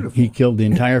 So he killed the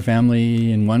entire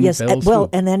family in one Yes, fell swoop. well,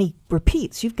 and then he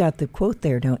repeats. You've got the quote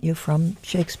there, don't you, from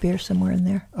Shakespeare somewhere in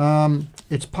there?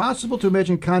 It's possible to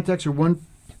imagine context where one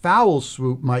foul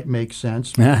swoop might make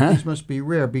sense. These must be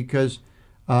rare because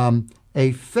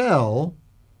a fell,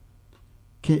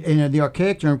 in the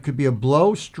archaic term, could be a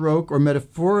blow, stroke, or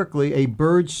metaphorically a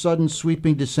bird's sudden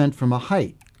sweeping descent from a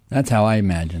height. That's how I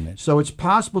imagined it. So it's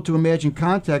possible to imagine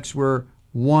contexts where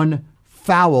one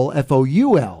foul,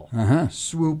 F-O-U-L,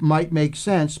 swoop might make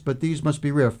sense, but these must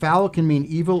be rare. Foul can mean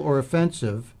evil or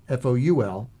offensive,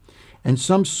 F-O-U-L, and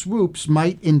some swoops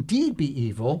might indeed be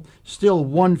evil. Still,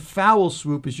 one foul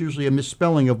swoop is usually a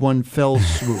misspelling of one fell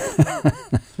swoop.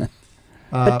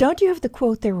 But don't you have the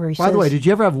quote there where he says... By the way, did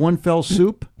you ever have one fell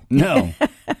soup? No.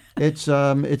 It's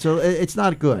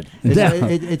not good. No.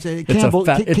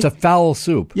 It's a foul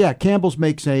soup. Yeah, Campbell's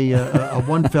makes a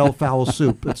one fell foul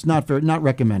soup. It's not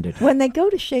recommended. When they go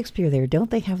to Shakespeare there,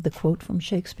 don't they have the quote from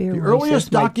Shakespeare? The where he earliest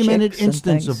says, "My documented chicks and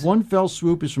instance things"? of one fell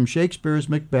swoop is from Shakespeare's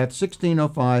Macbeth,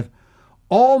 1605.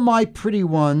 All my pretty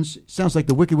ones. Sounds like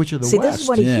the Wicked Witch of the See, West. this is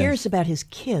what he Yes. hears about his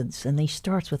kids, and he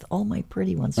starts with all my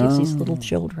pretty ones. He has these little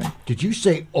children. Did you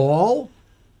say all?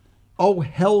 Oh,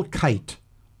 hell kite.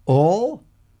 All?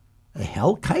 A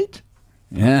hell kite?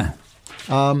 Yeah.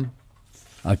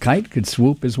 A kite could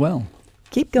swoop as well.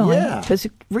 Keep going. Yeah.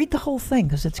 Read the whole thing,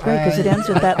 because it's great, because it ends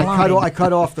with that line. I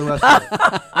cut off the rest of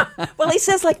it. Well, he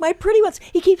says, like, my pretty ones.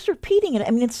 He keeps repeating it.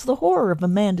 I mean, it's the horror of a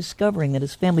man discovering that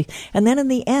his family... And then in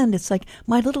the end, it's like,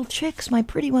 my little chicks, my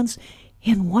pretty ones,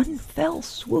 in one fell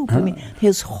swoop. I mean,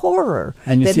 his horror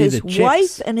And you that see his the chicks-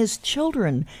 wife and his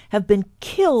children have been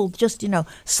killed just,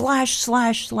 slash,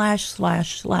 slash, slash,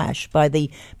 slash, slash by the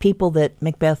people that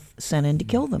Macbeth sent in to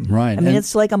kill them. Right. I mean, And-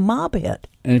 it's like a mob hit.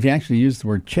 And if you actually use the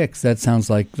word chicks, that sounds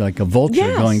like a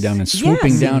vulture going down and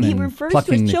swooping down he and refers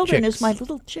plucking to his the children chicks. as my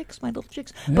little chicks, my little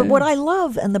chicks. But what I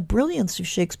love and the brilliance of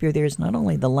Shakespeare there is not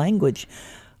only the language,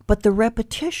 but the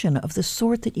repetition of the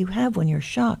sort that you have when you're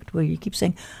shocked, where you keep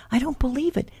saying, I don't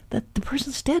believe it, that the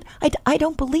person's dead. I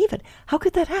don't believe it. How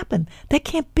could that happen? That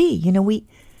can't be.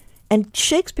 And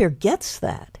Shakespeare gets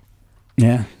that.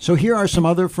 Yeah. So here are some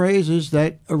other phrases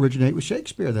that originate with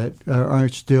Shakespeare that are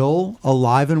still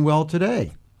alive and well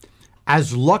today.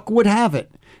 As luck would have it.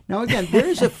 Now, again,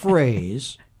 there's a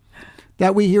phrase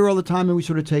that we hear all the time and we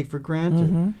sort of take for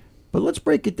granted. But let's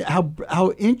break it down,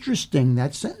 how interesting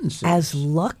that sentence is. As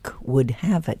luck would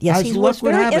have it. Yes, As he luck was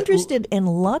would very have it. interested in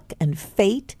luck and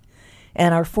fate.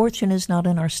 And our fortune is not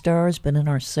in our stars, but in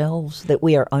ourselves, that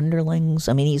we are underlings.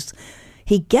 I mean,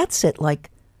 he gets it like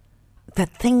that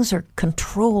things are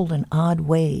controlled in odd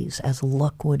ways, as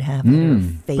luck would have it, or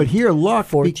fate. But here, luck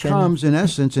fortune. becomes, in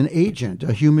essence, an agent,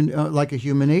 a human, like a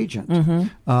human agent,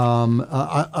 an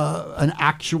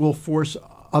actual force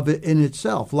of it in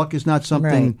itself. Luck is not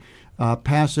something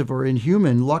passive or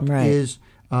inhuman. Luck is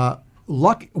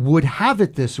luck would have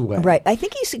it this way. Right. I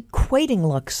think he's equating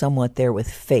luck somewhat there with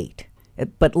fate.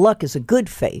 But luck is a good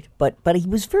fate. But he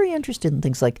was very interested in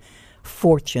things like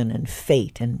fortune and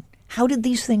fate and how did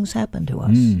these things happen to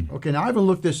us? Okay, now I haven't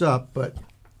looked this up, but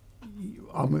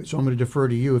so I'm going to defer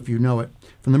to you if you know it.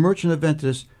 From The Merchant of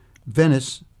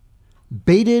Venice,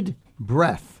 bated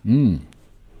breath.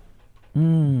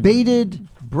 Bated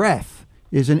breath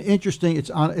is an interesting.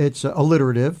 It's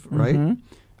alliterative, right?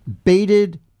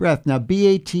 Bated breath. Now,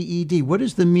 B-A-T-E-D. What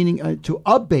is the meaning? To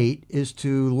abate is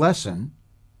to lessen.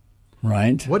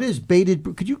 Right. What is bated?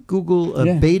 Could you Google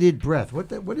bated breath?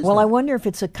 What is Well, that? I wonder if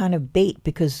it's a kind of bait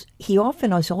because he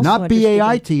often is also Not interested in-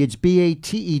 B-A-I-T. It's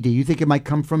B-A-T-E-D. You think it might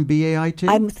come from B-A-I-T?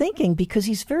 I'm thinking because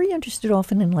he's very interested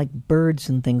often in like birds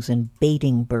and things and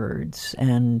baiting birds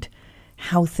and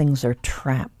how things are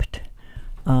trapped.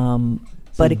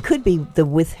 But it could be the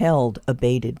withheld,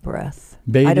 abated breath.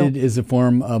 Baited is a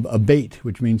form of abate,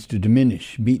 which means to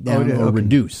diminish, beat down, or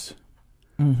reduce.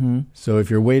 So if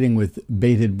you're waiting with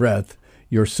bated breath,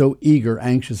 you're so eager,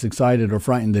 anxious, excited, or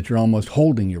frightened that you're almost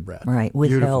holding your breath. Right,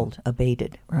 withheld,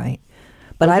 abated, right.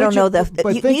 But I don't know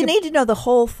you need to know the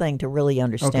whole thing to really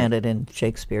understand it in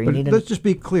Shakespeare. Let's just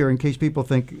be clear in case people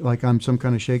think like I'm some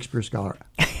kind of Shakespeare scholar.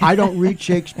 I don't read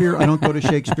Shakespeare. I don't go to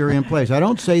Shakespearean plays. I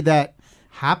don't say that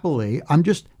happily. I'm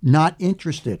just not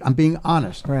interested. I'm being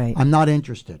honest. Right. I'm not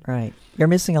interested. Right. You're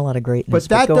missing a lot of greatness. But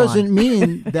that go doesn't on.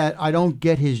 mean that I don't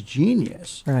get his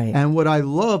genius. Right. And what I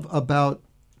love about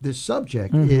this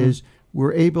subject is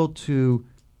we're able to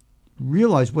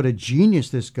realize what a genius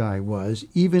this guy was,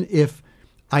 even if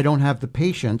I don't have the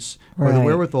patience or the Right.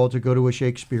 wherewithal to go to a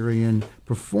Shakespearean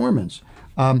performance.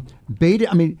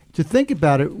 Beta. I mean, to think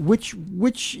about it, which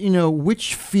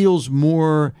feels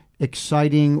more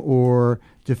exciting or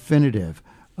definitive?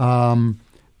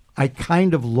 I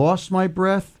kind of lost my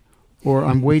breath, or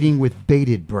I'm waiting with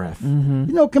bated breath.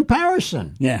 No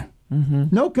comparison. Yeah.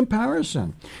 No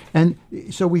comparison. And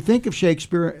so we think of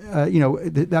Shakespeare,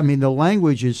 the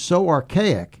language is so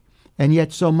archaic, and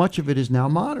yet so much of it is now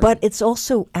modern. But it's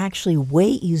also actually way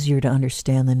easier to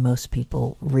understand than most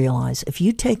people realize. If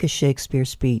you take a Shakespeare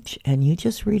speech and you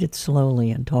just read it slowly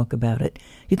and talk about it,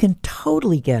 you can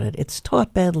totally get it. It's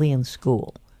taught badly in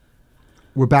school.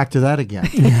 We're back to that again.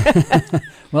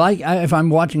 Well, if I'm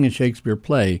watching a Shakespeare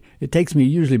play, it takes me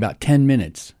usually about 10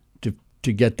 minutes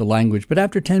to get the language. But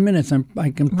after 10 minutes, I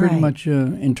can pretty much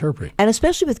interpret. And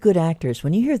especially with good actors,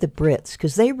 when you hear the Brits,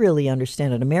 because they really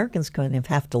understand it. Americans kind of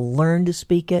have to learn to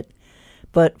speak it.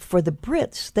 But for the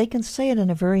Brits, they can say it in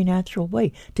a very natural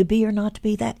way. To be or not to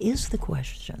be, that is the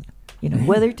question.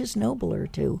 Whether it is noble or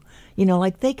to,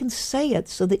 like they can say it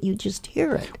so that you just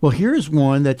hear it. Well, here's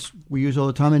one we use all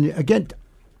the time. And again,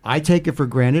 I take it for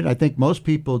granted. I think most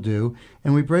people do.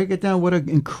 And we break it down. What an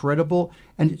incredible,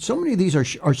 and so many of these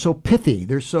are so pithy.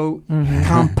 They're so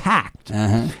compact.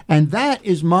 And that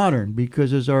is modern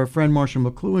because, as our friend Marshall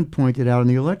McLuhan pointed out, in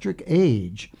the electric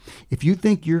age, if you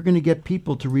think you're going to get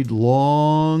people to read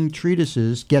long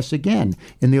treatises, guess again.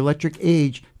 In the electric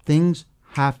age, things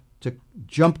have to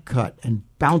jump cut and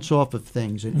bounce off of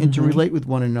things and interrelate with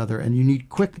one another. And you need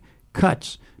quick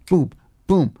cuts. Boom,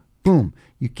 boom, boom.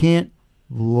 You can't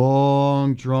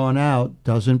long drawn out,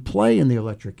 doesn't play in the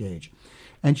electric age.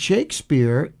 And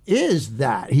Shakespeare is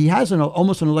that. He has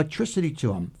almost an electricity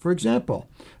to him. For example,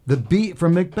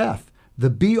 from Macbeth, the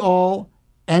be all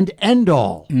and end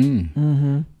all.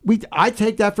 I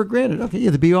take that for granted. Okay, yeah,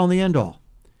 the be all and the end all.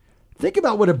 Think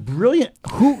about what a brilliant,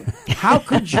 how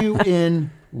could you in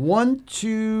 1,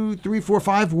 2, 3, 4,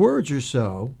 5 words or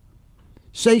so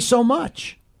say so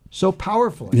much, so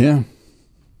powerfully? Yeah.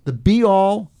 The be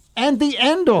all and the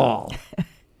end all.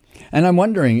 And I'm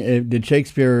wondering, did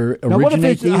Shakespeare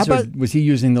originate these, or was he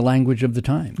using the language of the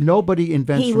time? Nobody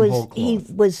invents from whole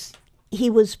cloth. He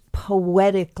was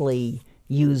poetically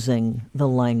using the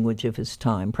language of his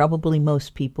time. Probably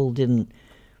most people didn't,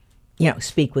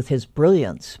 speak with his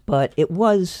brilliance, but he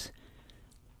was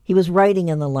writing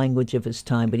in the language of his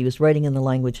time, but he was writing in the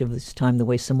language of his time the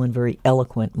way someone very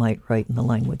eloquent might write in the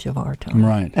language of our time.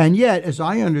 Right. And yet, as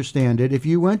I understand it, if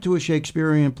you went to a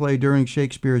Shakespearean play during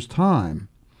Shakespeare's time,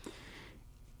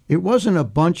 it wasn't a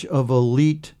bunch of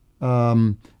elite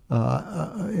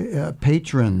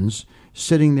patrons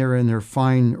sitting there in their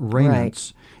fine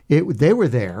raiments. Right. They were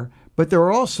there, but there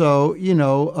were also,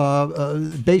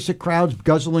 basic crowds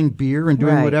guzzling beer and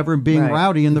doing whatever and being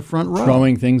rowdy in the front row.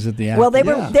 Throwing things at the actors. Well,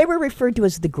 they were referred to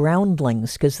as the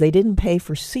groundlings because they didn't pay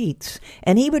for seats.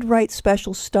 And he would write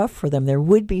special stuff for them. There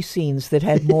would be scenes that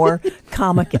had more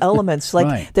comic elements.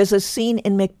 Like there's a scene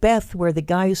in Macbeth where the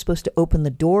guy who's supposed to open the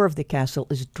door of the castle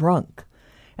is drunk.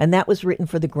 And that was written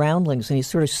for the groundlings, and he's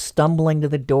sort of stumbling to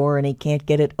the door, and he can't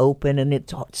get it open, and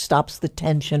it stops the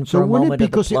tension for a moment of the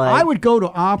play. So I would go to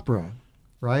opera,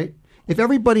 right, if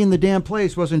everybody in the damn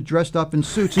place wasn't dressed up in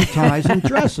suits and ties and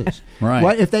dresses.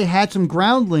 Right. If they had some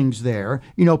groundlings there,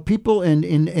 people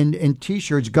in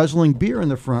T-shirts guzzling beer in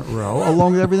the front row,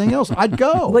 along with everything else, I'd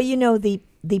go. Well,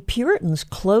 the Puritans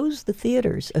closed the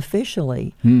theaters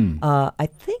officially. I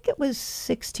think it was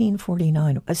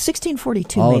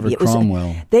 1642 Oliver maybe.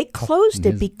 Cromwell. They closed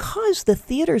it because the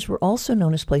theaters were also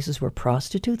known as places where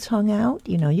prostitutes hung out.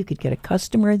 You know, you could get a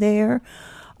customer there.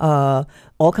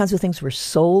 All kinds of things were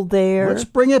sold there. Let's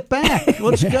bring it back.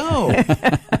 Let's go.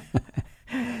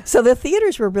 So the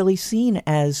theaters were really seen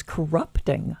as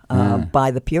corrupting by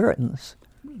the Puritans.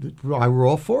 We're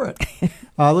all for it.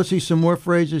 Let's see some more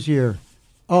phrases here.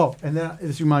 Oh, and then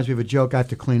this reminds me of a joke I have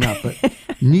to clean up. But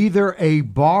neither a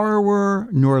borrower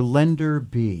nor lender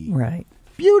be. Right.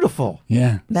 Beautiful.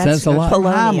 Yeah, That's says a lot.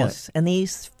 Polonius. And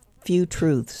these few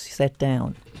truths set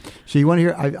down. So you want to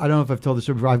hear? I don't know if I've told this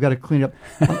before. I've got to clean up.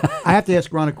 I have to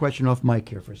ask Ron a question off mic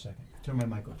here for a second. Turn my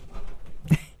mic on.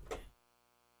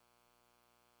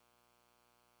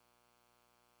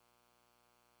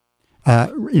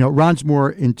 Ron's more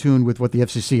in tune with what the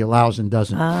FCC allows and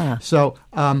doesn't. So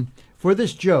for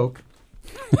this joke,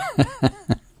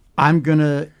 I'm going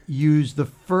to use the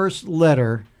first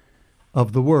letter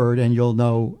of the word, and you'll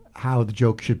know how the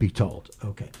joke should be told.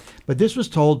 Okay. But this was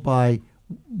told by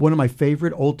one of my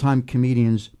favorite old-time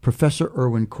comedians, Professor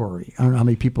Irwin Corey. I don't know how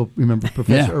many people remember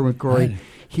Professor Irwin Corey. Right.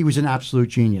 He was an absolute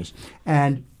genius.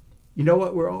 And you know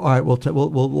what? All right.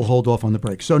 We'll hold off on the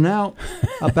break. So now,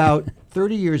 about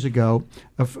 30 years ago,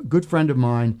 a good friend of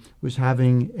mine was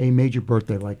having a major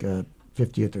birthday, like a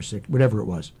 50th or 60th, whatever it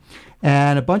was.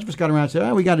 And a bunch of us got around and said,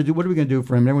 what are we going to do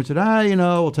for him? And everyone said,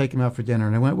 we'll take him out for dinner.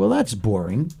 And I went, well, that's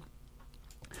boring.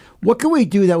 What can we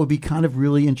do that would be kind of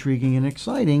really intriguing and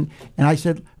exciting? And I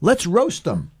said, let's roast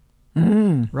them.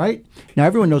 Right? Now,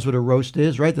 everyone knows what a roast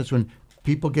is, right? That's when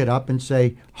people get up and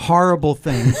say horrible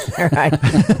things. Right.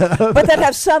 But that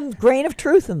have some grain of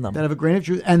truth in them. That have a grain of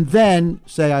truth. And then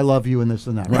say, I love you and this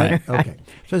and that, right? Okay.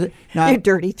 So I said, now, you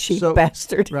dirty, cheap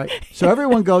bastard. Right. So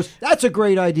everyone goes, that's a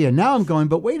great idea. Now I'm going,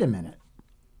 but wait a minute.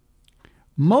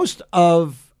 Most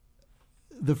of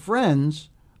the friends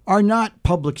are not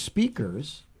public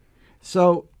speakers.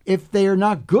 So if they are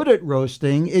not good at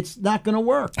roasting, it's not going to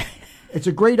work. It's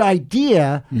a great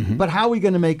idea, but how are we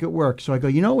going to make it work? So I go,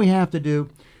 you know what we have to do?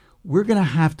 We're going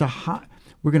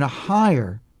to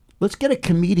hire, let's get a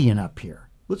comedian up here.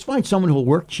 Let's find someone who will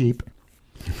work cheap,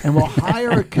 and we'll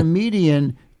hire a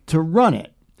comedian to run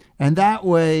it. And that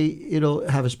way it'll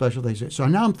have a special thing. So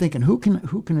now I'm thinking, who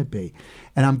can it be?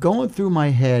 And I'm going through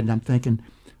my head, and I'm thinking,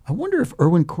 I wonder if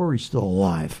Irwin Corey's still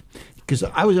alive. Because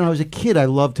when I was a kid, I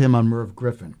loved him on Merv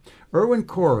Griffin. Irwin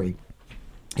Corey,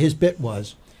 his bit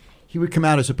was, he would come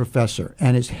out as a professor,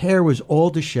 and his hair was all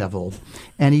disheveled,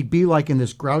 and he'd be like in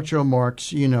this Groucho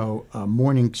Marx,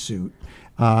 morning suit,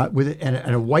 with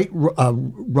a white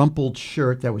rumpled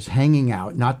shirt that was hanging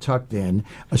out, not tucked in,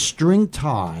 a string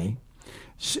tie,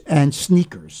 and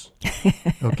sneakers.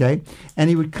 Okay, and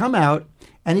he would come out,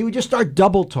 and he would just start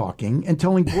double talking and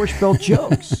telling Borscht Belt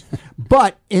jokes,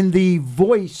 but in the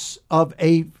voice of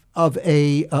a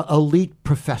elite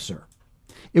professor.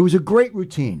 It was a great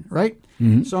routine, right?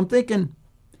 So I'm thinking,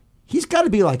 he's got to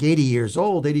be like 80 years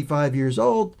old, 85 years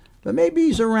old, but maybe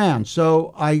he's around.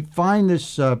 So I find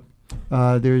this,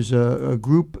 there's a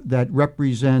group that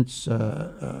represents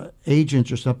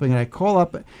agents or something, and I call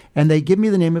up, and they give me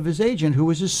the name of his agent, who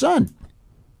was his son.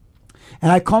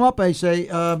 And I call up, I say,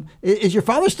 is your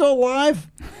father still alive?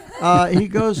 He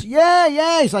goes,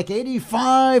 yeah. He's like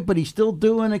 85, but he's still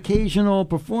doing occasional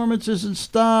performances and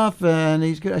stuff, and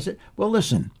he's good. I said, well,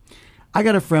 listen, I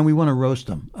got a friend. We want to roast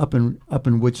him up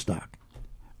in Woodstock.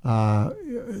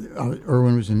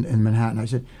 Irwin was in Manhattan. I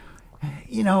said,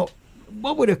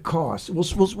 what would it cost?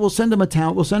 We'll send him a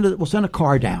town. We'll send a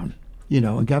car down,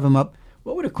 and have him up.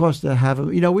 What would it cost to have him?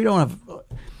 We don't have.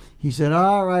 He said,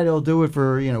 all right, I'll do it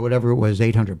for, whatever it was,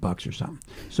 $800 or something.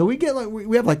 So we get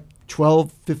we have like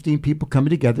 12, 15 people coming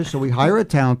together. So we hire a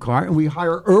town car, and we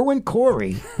hire Irwin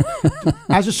Corey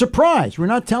as a surprise. We're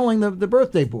not telling the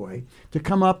birthday boy to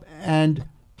come up, and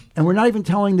we're not even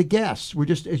telling the guests.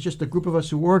 It's just a group of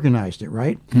us who organized it,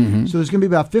 right? Mm-hmm. So there's going to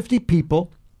be about 50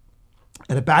 people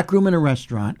at a back room in a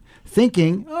restaurant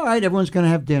thinking, all right, everyone's going to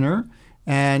have dinner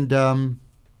and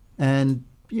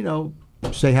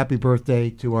say happy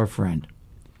birthday to our friend.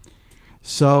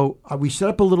 So we set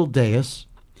up a little dais.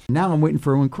 Now I'm waiting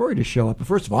for Irwin Corey to show up. But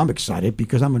first of all, I'm excited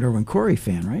because I'm an Irwin Corey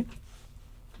fan, right?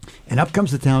 And up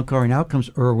comes the town car, and out comes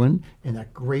Irwin in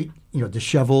that great,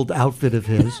 disheveled outfit of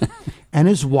his, and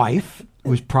his wife,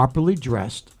 who was properly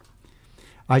dressed.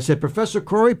 I said, Professor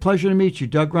Corey, pleasure to meet you.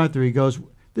 Doug Gunther. He goes,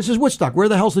 this is Woodstock. Where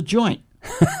the hell's the joint?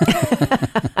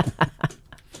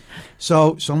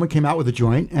 So someone came out with a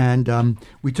joint, and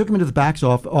we took him into the back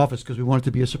office because we wanted it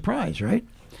to be a surprise, right?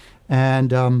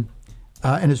 And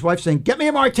his wife saying, get me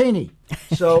a martini.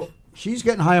 So she's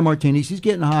getting high on martinis. He's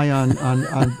getting high on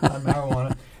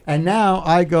marijuana. And now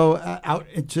I go out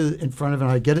in front of it,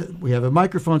 and I get it. We have a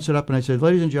microphone set up, and I said,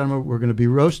 ladies and gentlemen, we're going to be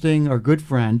roasting our good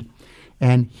friend.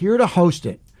 And here to host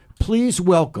it, please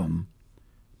welcome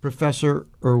Professor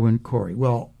Irwin Corey.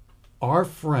 Well, our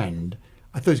friend,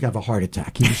 I thought he was going to have a heart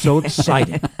attack. He was so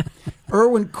excited.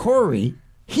 Irwin Corey,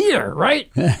 here,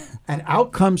 right? And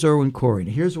out comes Irwin Corey.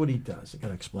 And here's what he does. I got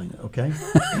to explain it, okay?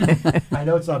 I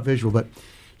know it's not visual, but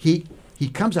he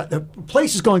comes out. The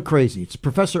place is going crazy. It's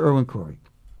Professor Irwin Corey.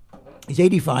 He's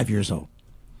 85 years old.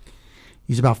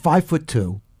 He's about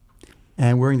 5'2",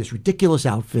 and wearing this ridiculous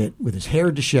outfit with his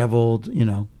hair disheveled,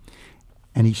 And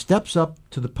he steps up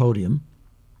to the podium,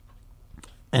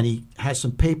 and he has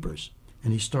some papers,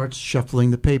 and he starts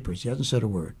shuffling the papers. He hasn't said a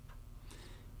word.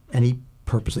 And he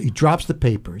drops the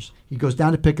papers. He goes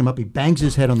down to pick them up. He bangs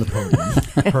his head on the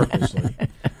podium purposely,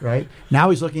 right? Now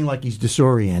he's looking like he's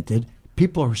disoriented.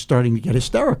 People are starting to get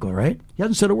hysterical, right? He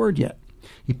hasn't said a word yet.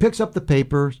 He picks up the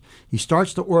papers. He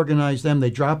starts to organize them. They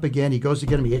drop again. He goes to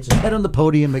get them. He hits his head on the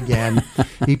podium again.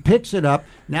 He picks it up.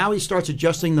 Now he starts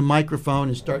adjusting the microphone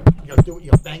and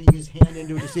banging his hand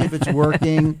into it to see if it's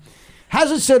working.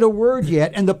 Hasn't said a word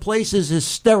yet, and the place is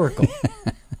hysterical.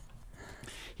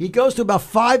 He goes to about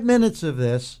 5 minutes of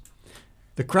this.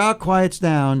 The crowd quiets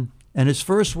down, and his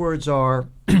first words are,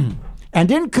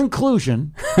 and in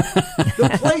conclusion,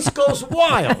 the place goes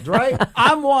wild, right?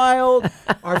 I'm wild.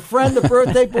 Our friend, the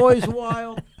birthday boy, is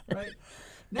wild, right?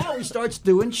 Now he starts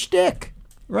doing shtick,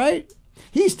 right?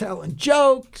 He's telling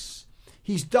jokes.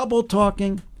 He's double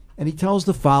talking, and he tells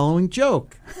the following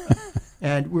joke.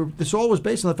 And this all was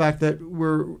based on the fact that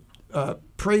we're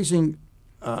praising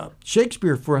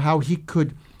Shakespeare for how he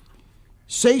could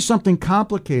say something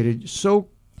complicated so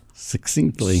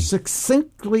succinctly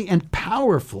and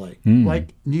powerfully,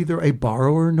 like neither a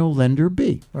borrower nor lender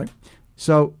be, right?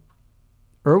 So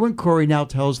Irwin Corey now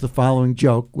tells the following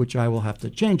joke, which I will have to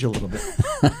change a little bit.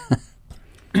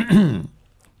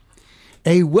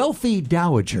 A wealthy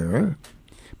dowager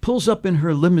pulls up in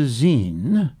her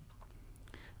limousine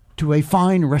to a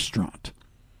fine restaurant.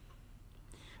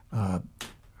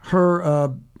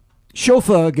 Her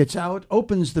chauffeur gets out,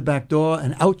 opens the back door,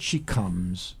 and out she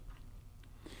comes.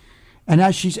 And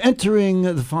as she's entering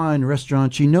the fine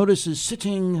restaurant, she notices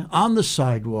sitting on the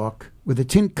sidewalk with a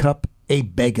tin cup a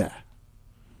beggar.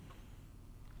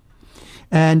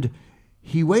 And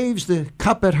he waves the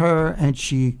cup at her, and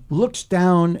she looks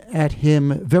down at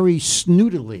him very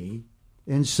snootily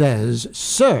and says,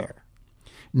 "Sir,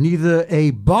 neither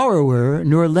a borrower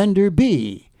nor lender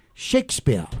be,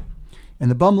 Shakespeare." And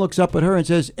the bum looks up at her and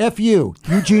says, "F you,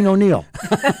 Eugene O'Neill."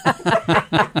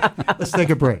 Let's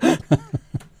take a break.